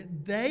word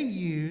that they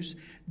use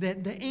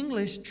that the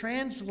English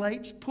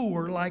translates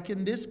poor, like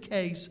in this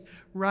case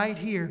right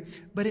here,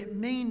 but it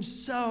means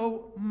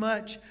so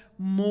much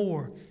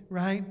more,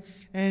 right?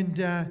 And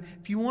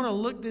if you want to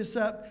look this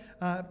up,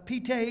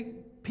 P-T-O-K-I-S,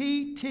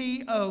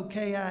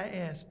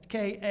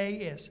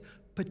 K-A-S,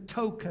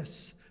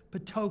 Patokas.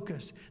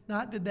 Patokas.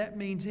 Not that that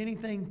means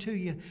anything to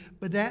you,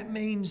 but that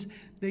means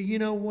that, you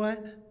know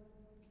what?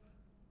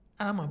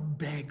 I'm a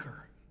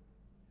beggar.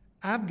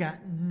 I've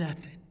got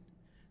nothing.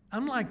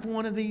 I'm like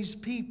one of these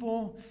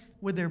people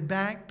with their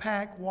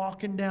backpack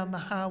walking down the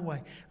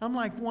highway. I'm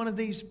like one of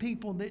these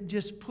people that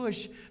just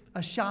push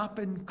a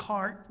shopping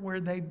cart where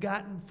they've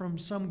gotten from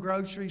some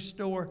grocery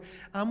store.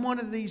 I'm one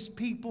of these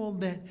people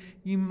that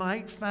you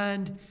might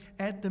find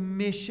at the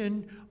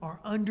mission or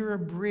under a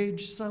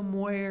bridge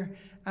somewhere.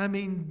 I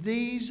mean,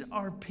 these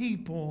are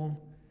people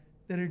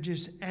that are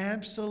just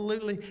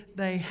absolutely,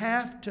 they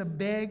have to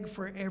beg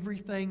for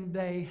everything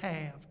they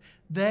have.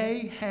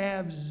 They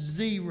have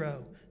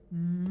zero,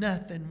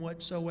 nothing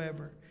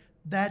whatsoever.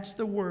 That's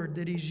the word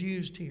that is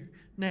used here.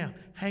 Now,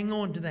 hang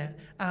on to that.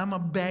 I'm a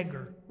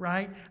beggar,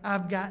 right?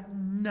 I've got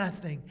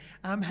nothing.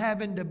 I'm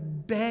having to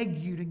beg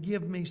you to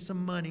give me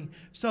some money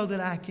so that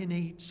I can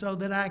eat, so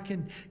that I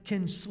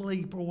can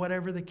sleep, or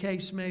whatever the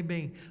case may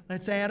be.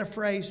 Let's add a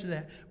phrase to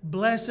that.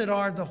 Blessed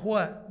are the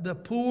what? The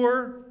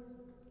poor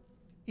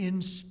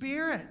in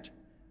spirit.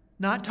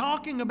 Not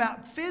talking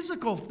about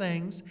physical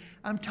things.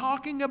 I'm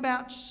talking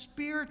about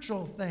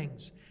spiritual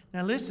things.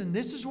 Now listen,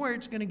 this is where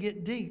it's going to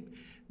get deep.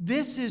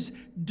 This is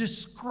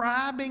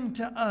describing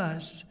to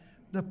us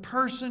the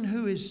person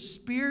who is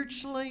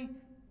spiritually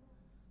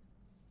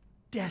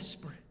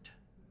desperate.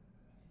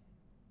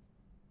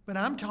 But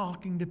I'm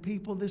talking to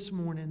people this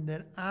morning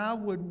that I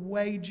would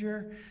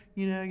wager,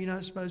 you know, you're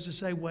not supposed to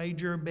say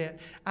wager or bet.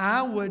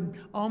 I would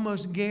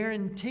almost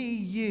guarantee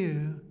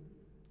you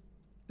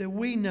that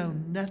we know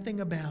nothing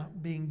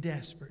about being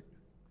desperate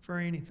for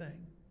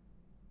anything.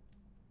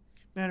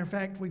 Matter of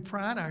fact, we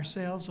pride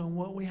ourselves on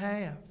what we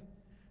have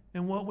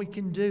and what we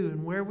can do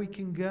and where we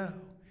can go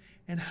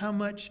and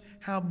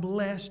how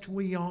blessed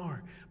we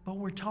are. But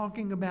we're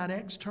talking about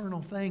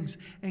external things.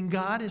 And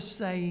God is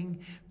saying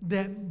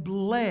that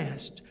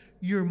blessed,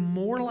 you're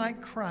more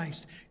like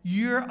Christ.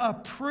 You're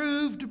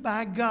approved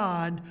by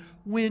God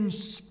when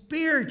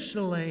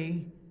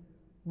spiritually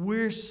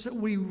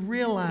we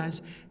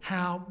realize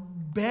how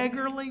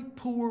beggarly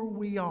poor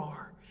we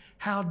are,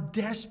 how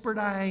desperate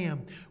I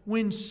am.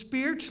 When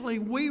spiritually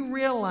we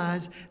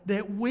realize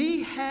that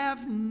we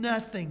have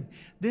nothing.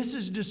 This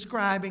is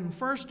describing,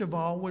 first of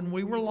all, when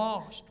we were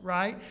lost,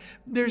 right?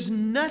 There's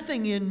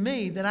nothing in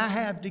me that I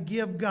have to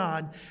give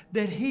God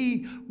that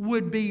He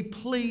would be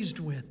pleased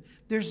with.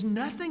 There's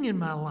nothing in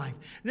my life.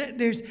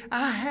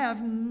 I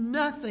have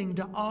nothing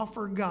to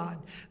offer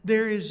God.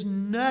 There is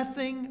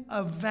nothing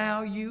of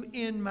value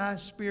in my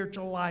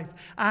spiritual life.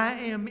 I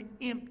am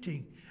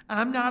empty.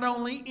 I'm not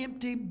only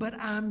empty, but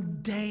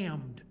I'm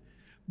damned.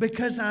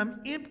 Because I'm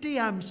empty,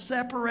 I'm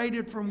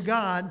separated from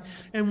God.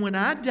 And when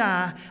I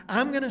die,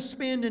 I'm going to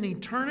spend an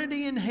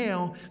eternity in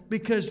hell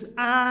because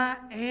I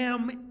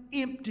am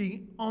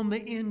empty on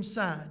the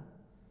inside.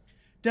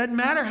 Doesn't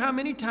matter how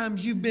many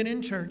times you've been in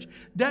church.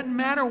 Doesn't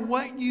matter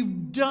what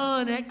you've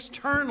done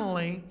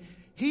externally.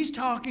 He's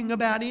talking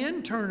about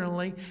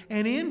internally.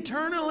 And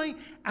internally,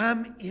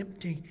 I'm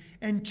empty.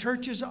 And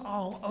churches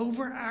all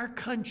over our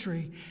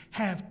country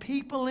have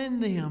people in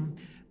them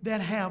that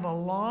have a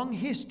long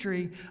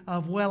history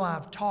of, well,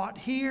 I've taught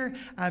here,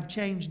 I've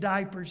changed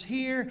diapers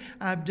here,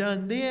 I've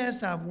done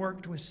this, I've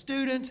worked with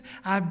students,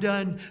 I've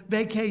done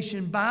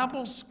vacation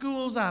Bible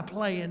schools, I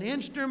play an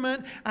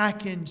instrument, I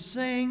can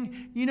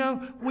sing. You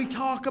know, we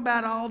talk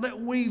about all that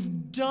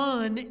we've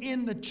done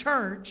in the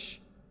church,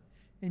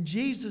 and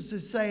Jesus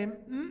is saying,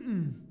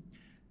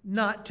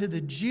 not to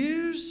the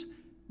Jews,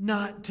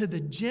 not to the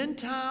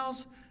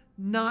Gentiles,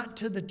 not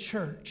to the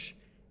church.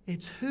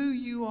 It's who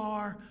you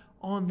are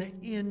on the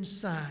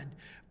inside.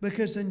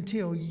 Because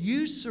until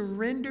you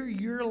surrender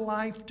your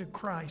life to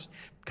Christ,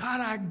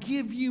 God, I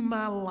give you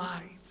my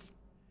life.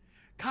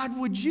 God,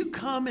 would you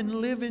come and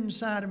live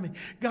inside of me?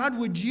 God,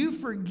 would you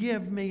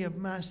forgive me of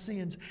my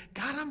sins?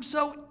 God, I'm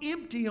so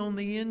empty on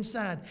the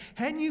inside.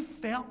 Hadn't you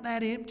felt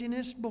that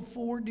emptiness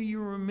before? Do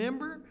you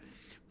remember?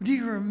 Do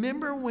you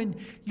remember when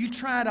you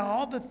tried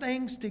all the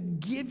things to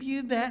give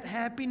you that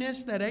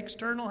happiness, that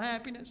external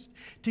happiness,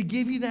 to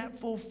give you that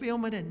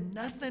fulfillment, and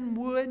nothing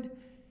would?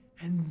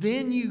 And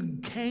then you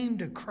came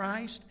to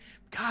Christ.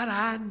 God,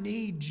 I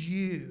need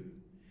you.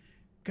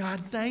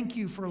 God, thank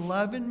you for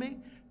loving me.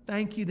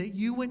 Thank you that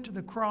you went to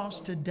the cross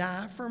to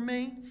die for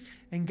me.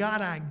 And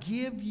God, I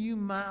give you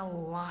my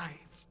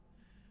life.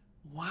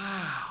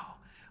 Wow.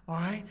 All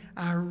right.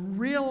 I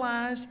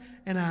realize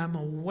and I'm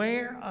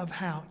aware of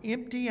how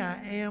empty I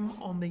am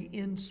on the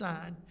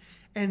inside.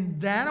 And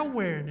that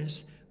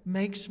awareness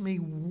makes me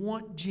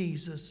want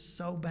Jesus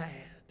so bad.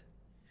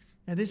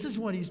 Now, this is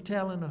what he's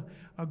telling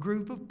a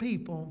group of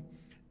people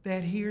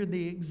that hear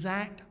the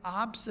exact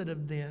opposite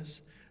of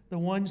this, the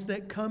ones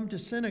that come to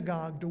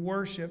synagogue to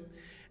worship,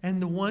 and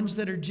the ones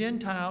that are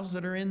Gentiles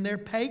that are in their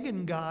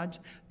pagan gods.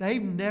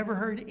 They've never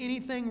heard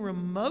anything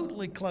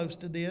remotely close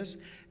to this.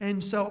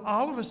 And so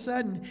all of a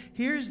sudden,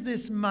 here's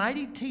this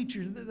mighty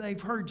teacher that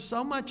they've heard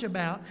so much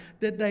about,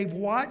 that they've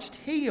watched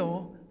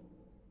heal,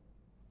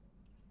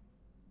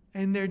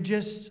 and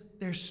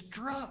they're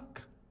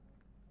struck.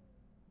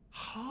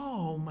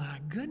 Oh my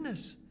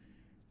goodness.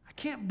 I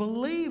can't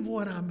believe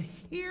what I'm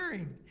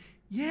hearing.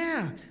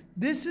 Yeah,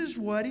 this is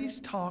what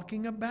he's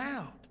talking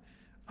about.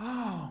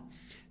 Oh,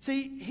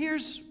 see,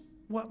 here's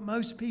what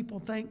most people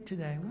think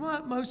today.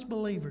 What most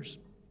believers.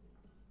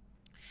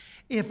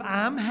 If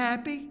I'm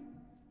happy,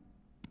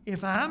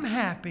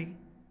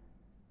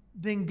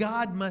 then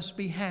God must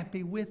be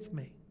happy with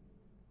me.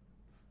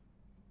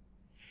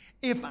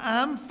 If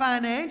I'm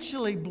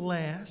financially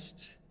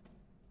blessed,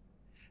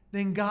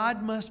 then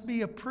God must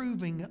be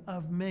approving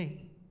of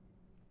me.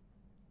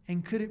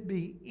 And could it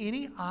be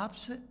any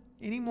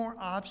more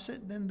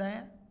opposite than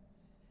that?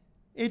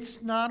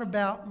 It's not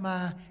about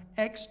my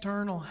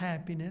external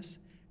happiness.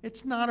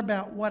 It's not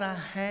about what I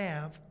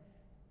have.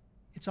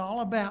 It's all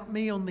about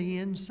me on the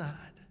inside.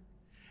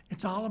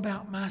 It's all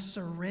about my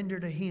surrender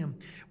to Him.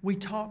 We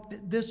talked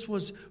that this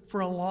was for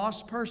a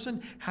lost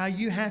person, how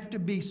you have to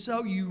be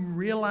so, you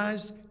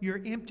realize your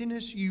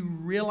emptiness, you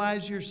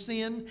realize your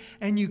sin,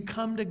 and you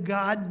come to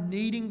God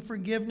needing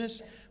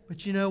forgiveness.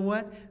 But you know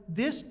what?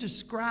 This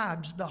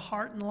describes the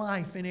heart and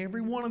life, and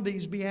every one of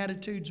these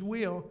Beatitudes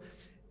will.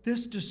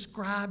 This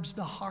describes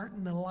the heart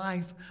and the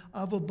life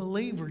of a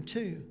believer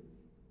too.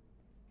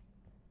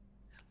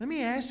 Let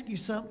me ask you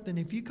something.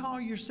 If you call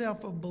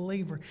yourself a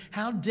believer,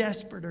 how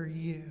desperate are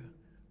you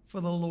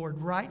for the Lord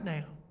right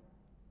now?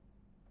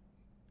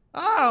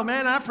 Oh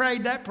man, I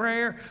prayed that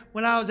prayer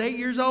when I was 8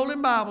 years old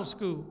in Bible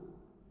school.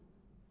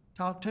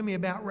 Talk to me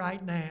about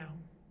right now.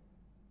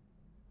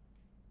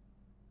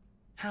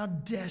 How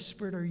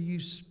desperate are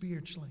you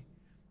spiritually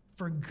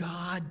for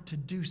God to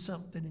do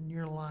something in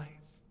your life?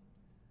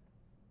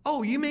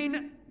 Oh, you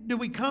mean, do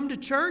we come to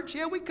church?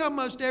 Yeah, we come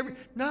most every...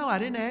 No, I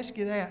didn't ask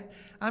you that.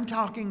 I'm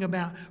talking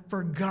about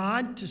for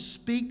God to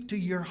speak to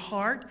your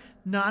heart,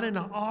 not in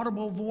an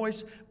audible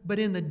voice, but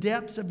in the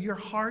depths of your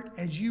heart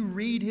as you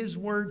read His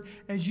Word,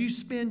 as you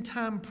spend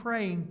time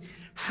praying.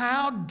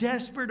 How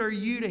desperate are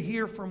you to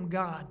hear from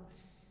God?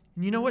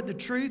 And you know what the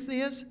truth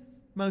is?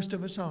 Most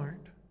of us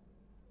aren't.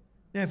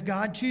 Now, if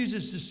God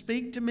chooses to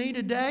speak to me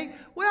today,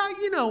 well,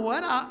 you know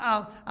what?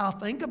 I'll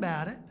think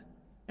about it.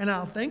 And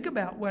I'll think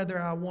about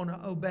whether I want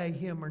to obey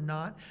Him or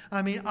not.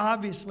 I mean,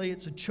 obviously,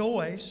 it's a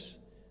choice.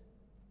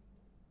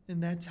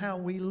 And that's how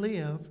we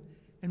live.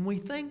 And we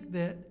think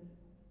that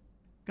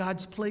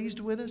God's pleased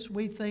with us.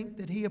 We think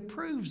that He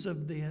approves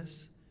of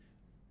this.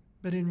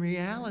 But in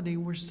reality,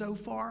 we're so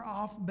far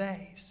off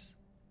base.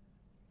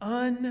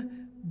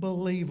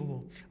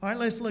 Unbelievable. All right,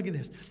 let's look at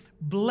this.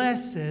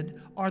 Blessed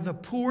are the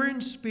poor in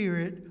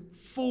spirit,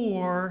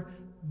 for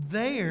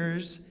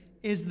theirs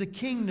is the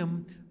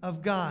kingdom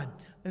of God.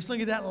 Let's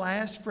look at that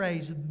last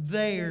phrase,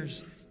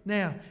 theirs.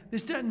 Now,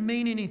 this doesn't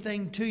mean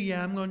anything to you.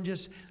 I'm going to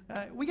just...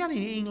 we got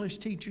any English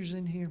teachers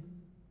in here?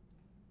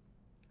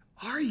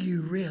 Are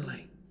you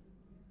really?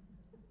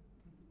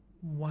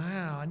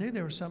 Wow, I knew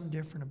there was something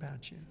different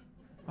about you.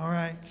 All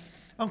right.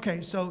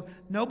 Okay, so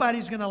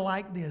nobody's going to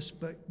like this,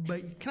 but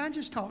can I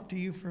just talk to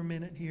you for a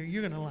minute here?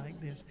 You're going to like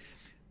this.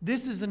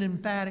 This is an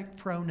emphatic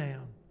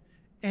pronoun,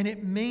 and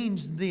it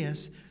means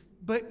this.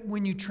 But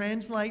when you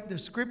translate the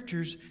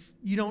scriptures,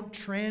 you don't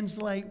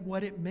translate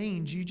what it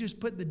means. You just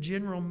put the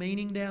general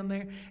meaning down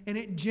there. And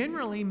it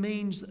generally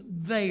means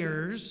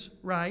theirs,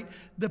 right?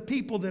 The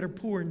people that are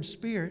poor in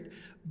spirit.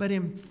 But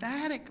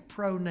emphatic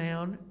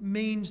pronoun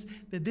means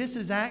that this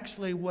is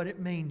actually what it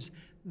means.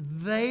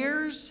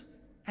 Theirs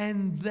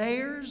and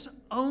theirs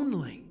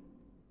only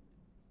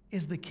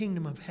is the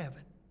kingdom of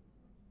heaven.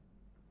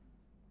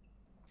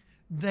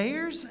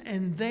 Theirs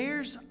and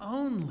theirs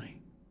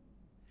only.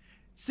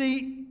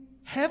 See,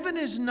 heaven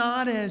is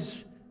not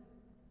as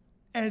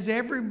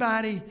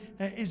everybody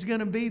is going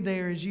to be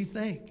there as you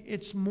think.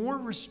 It's more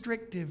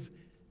restrictive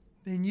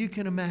then you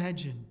can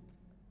imagine.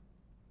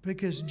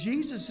 Because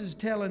Jesus is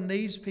telling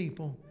these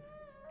people,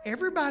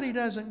 everybody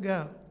doesn't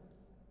go.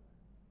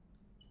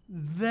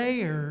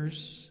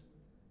 Theirs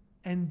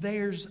and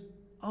theirs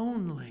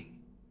only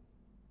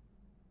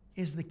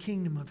is the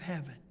kingdom of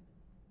heaven.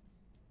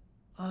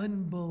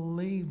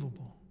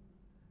 Unbelievable.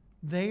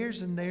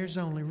 Theirs and theirs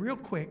only. Real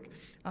quick,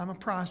 I'm a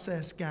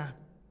process guy.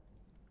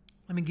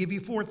 Let me give you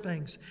 4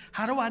 things.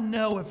 How do I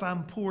know if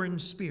I'm poor in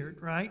spirit,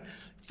 right?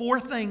 4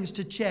 things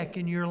to check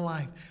in your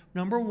life.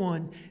 Number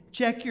 1,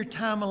 check your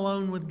time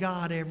alone with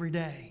God every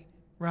day,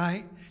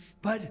 right?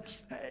 But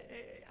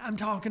I'm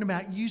talking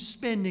about you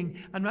spending,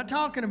 I'm not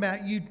talking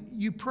about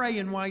you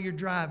praying while you're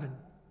driving.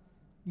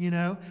 You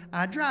know,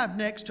 I drive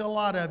next to a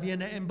lot of you,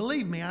 and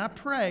believe me, I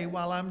pray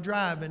while I'm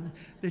driving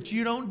that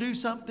you don't do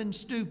something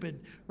stupid,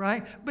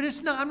 right? But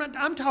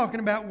I'm talking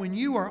about when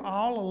you are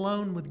all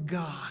alone with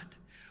God.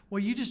 Well,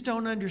 you just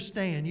don't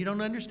understand. You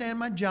don't understand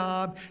my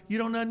job. You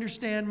don't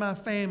understand my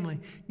family.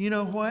 You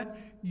know what?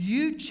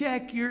 You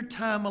check your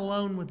time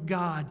alone with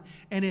God.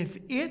 And if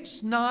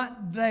it's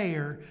not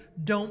there,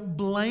 don't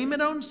blame it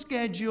on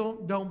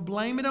schedule. Don't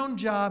blame it on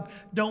job.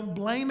 Don't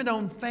blame it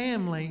on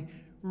family.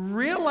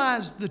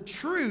 Realize the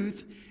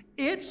truth.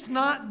 It's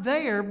not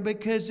there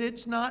because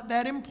it's not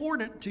that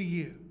important to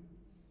you.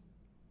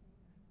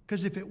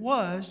 Because if it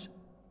was,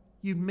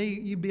 you'd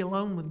be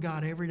alone with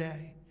God every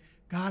day.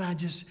 God,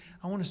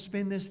 I want to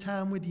spend this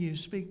time with you.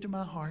 Speak to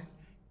my heart.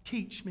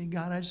 Teach me,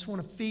 God. I just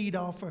want to feed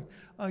off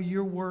of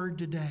your word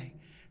today.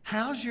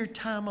 How's your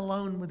time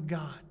alone with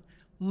God?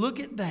 Look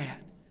at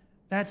that.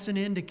 That's an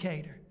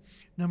indicator.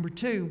 Number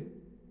 2,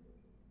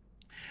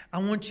 I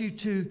want you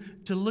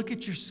to look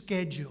at your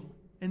schedule.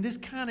 And this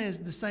kind of is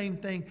the same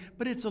thing,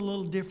 but it's a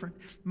little different.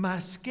 My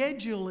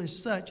schedule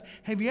is such.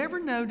 Have you ever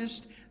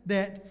noticed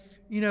that,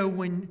 you know,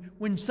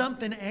 when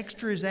something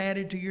extra is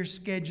added to your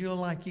schedule,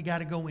 like you got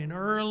to go in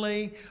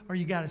early, or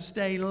you got to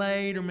stay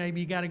late, or maybe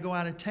you got to go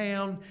out of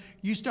town,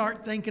 you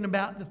start thinking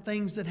about the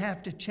things that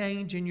have to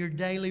change in your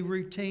daily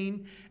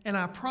routine. And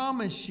I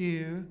promise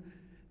you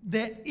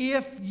that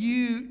if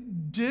you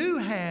do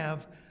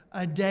have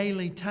a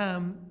daily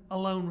time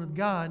alone with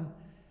God,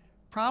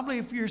 probably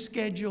if your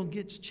schedule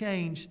gets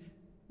changed,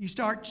 you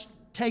start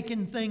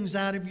taking things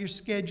out of your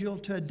schedule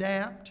to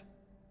adapt.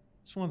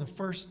 It's one of the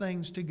first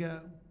things to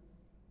go.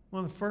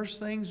 One of the first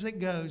things that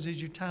goes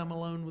is your time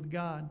alone with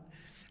God.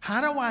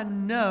 How do I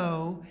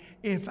know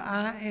if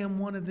I am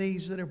one of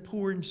these that are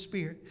poor in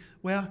spirit?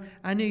 Well,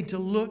 I need to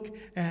look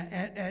at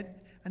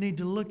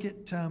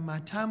my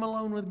time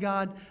alone with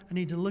God. I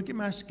need to look at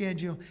my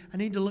schedule. I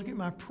need to look at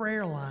my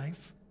prayer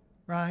life,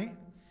 right?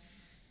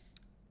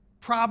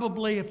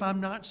 Probably if I'm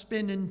not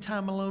spending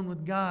time alone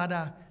with God,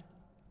 I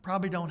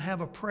probably don't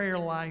have a prayer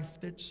life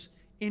that's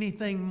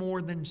anything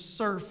more than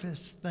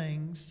surface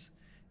things.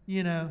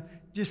 You know,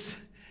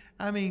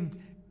 I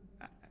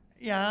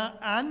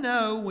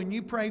know when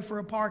you pray for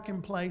a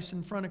parking place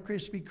in front of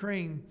Krispy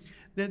Kreme,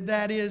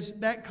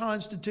 that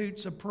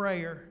constitutes a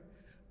prayer,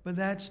 but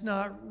that's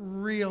not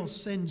real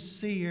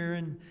sincere,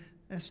 and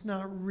that's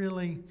not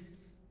really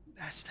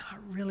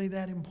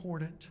that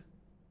important.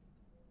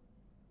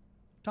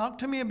 Talk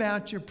to me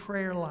about your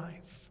prayer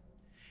life.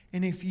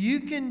 And if you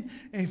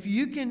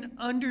can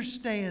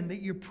understand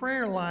that your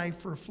prayer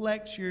life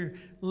reflects your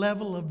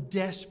level of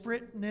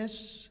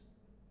desperateness,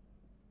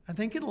 I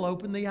think it'll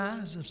open the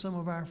eyes of some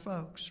of our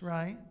folks,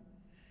 right?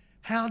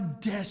 How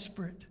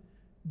desperate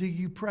do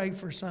you pray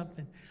for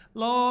something?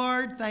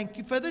 Lord, thank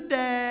you for the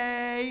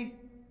day.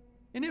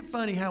 Isn't it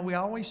funny how we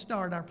always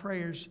start our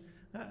prayers,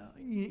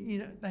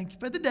 thank you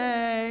for the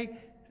day.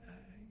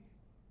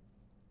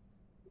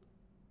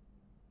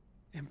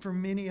 And for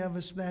many of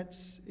us,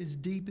 that's as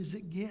deep as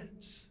it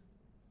gets.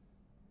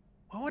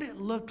 What would it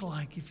look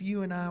like if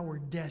you and I were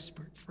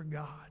desperate for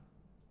God?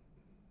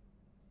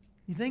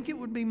 You think it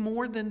would be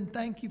more than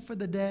thank you for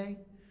the day?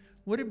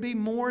 Would it be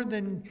more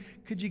than,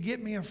 could you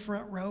get me a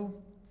front row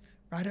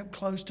right up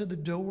close to the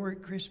door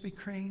at Krispy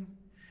Kreme?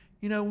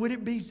 You know, would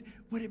it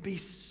be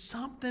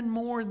something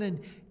more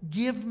than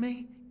give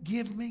me,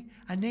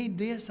 I need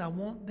this, I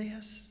want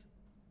this?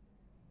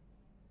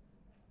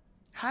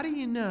 How do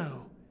you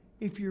know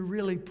if you're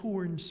really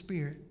poor in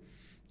spirit?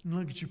 You can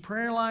look at your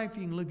prayer life.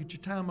 You can look at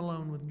your time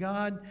alone with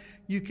God.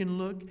 You can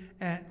look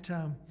at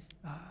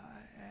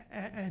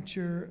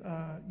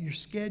your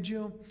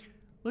schedule.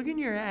 Look in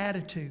your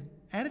attitude.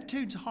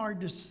 Attitude's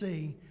hard to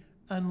see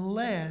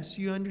unless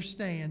you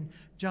understand.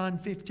 John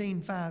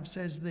 15:5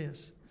 says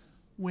this: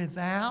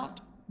 without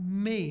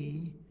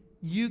me,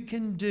 you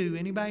can do.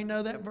 Anybody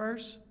know that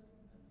verse?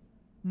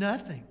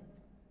 Nothing.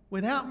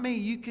 Without me,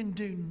 you can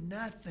do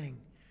nothing.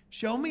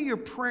 Show me your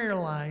prayer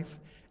life,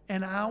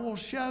 and I will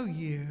show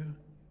you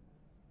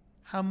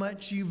how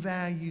much you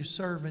value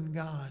serving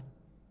God.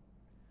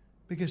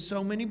 Because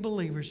so many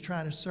believers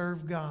try to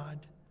serve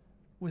God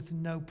with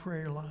no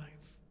prayer life.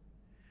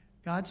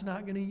 God's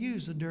not going to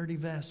use a dirty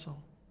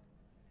vessel.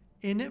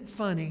 Isn't it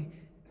funny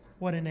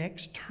what an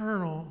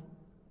external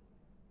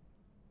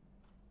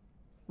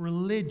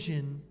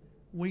religion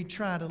we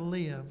try to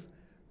live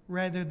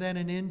rather than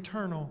an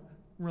internal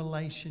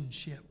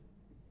relationship.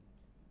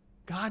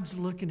 God's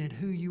looking at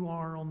who you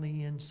are on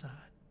the inside.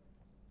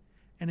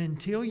 And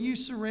until you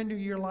surrender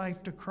your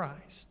life to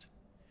Christ,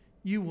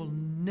 you will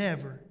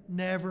never,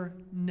 never,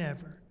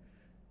 never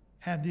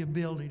have the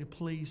ability to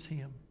please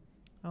Him.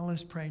 Now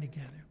let's pray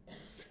together.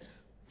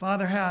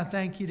 Father, how I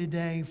thank you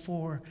today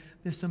for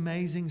this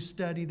amazing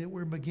study that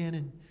we're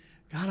beginning.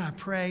 God, I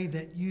pray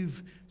that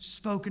you've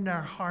spoken to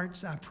our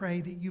hearts. I pray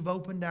that you've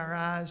opened our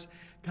eyes.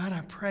 God,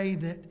 I pray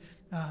that,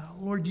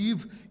 Lord,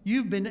 you've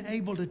been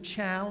able to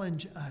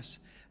challenge us,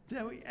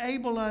 to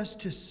enable us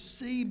to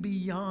see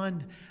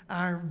beyond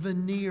our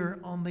veneer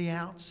on the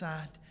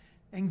outside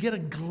and get a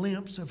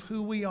glimpse of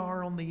who we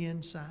are on the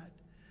inside.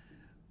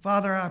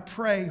 Father, I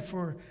pray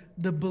for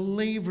the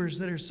believers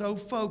that are so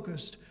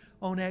focused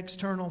on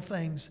external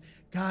things.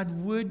 God,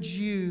 would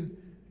you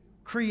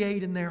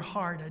create in their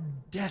heart a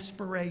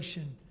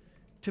desperation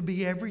to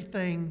be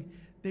everything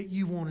that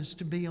you want us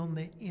to be on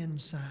the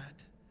inside.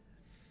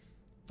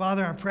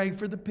 Father, I pray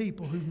for the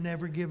people who've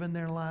never given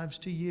their lives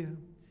to you.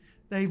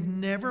 They've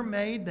never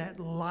made that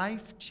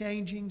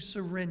life-changing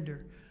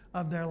surrender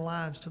of their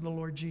lives to the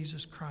Lord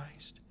Jesus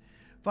Christ.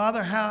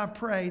 Father, how I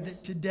pray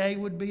that today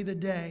would be the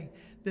day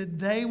that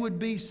they would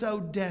be so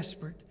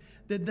desperate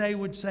that they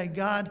would say,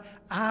 God,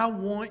 I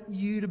want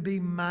you to be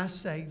my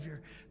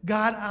Savior.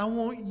 God, I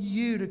want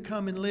you to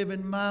come and live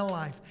in my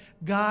life.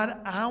 God,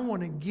 I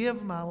want to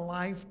give my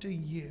life to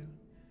you.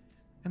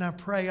 And I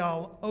pray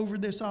all over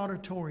this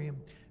auditorium,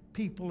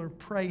 people are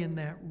praying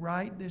that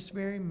right this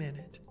very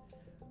minute.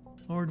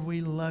 Lord,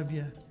 we love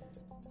you.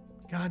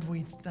 God,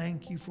 we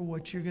thank you for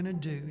what you're going to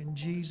do. In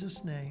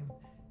Jesus' name,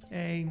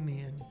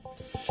 amen.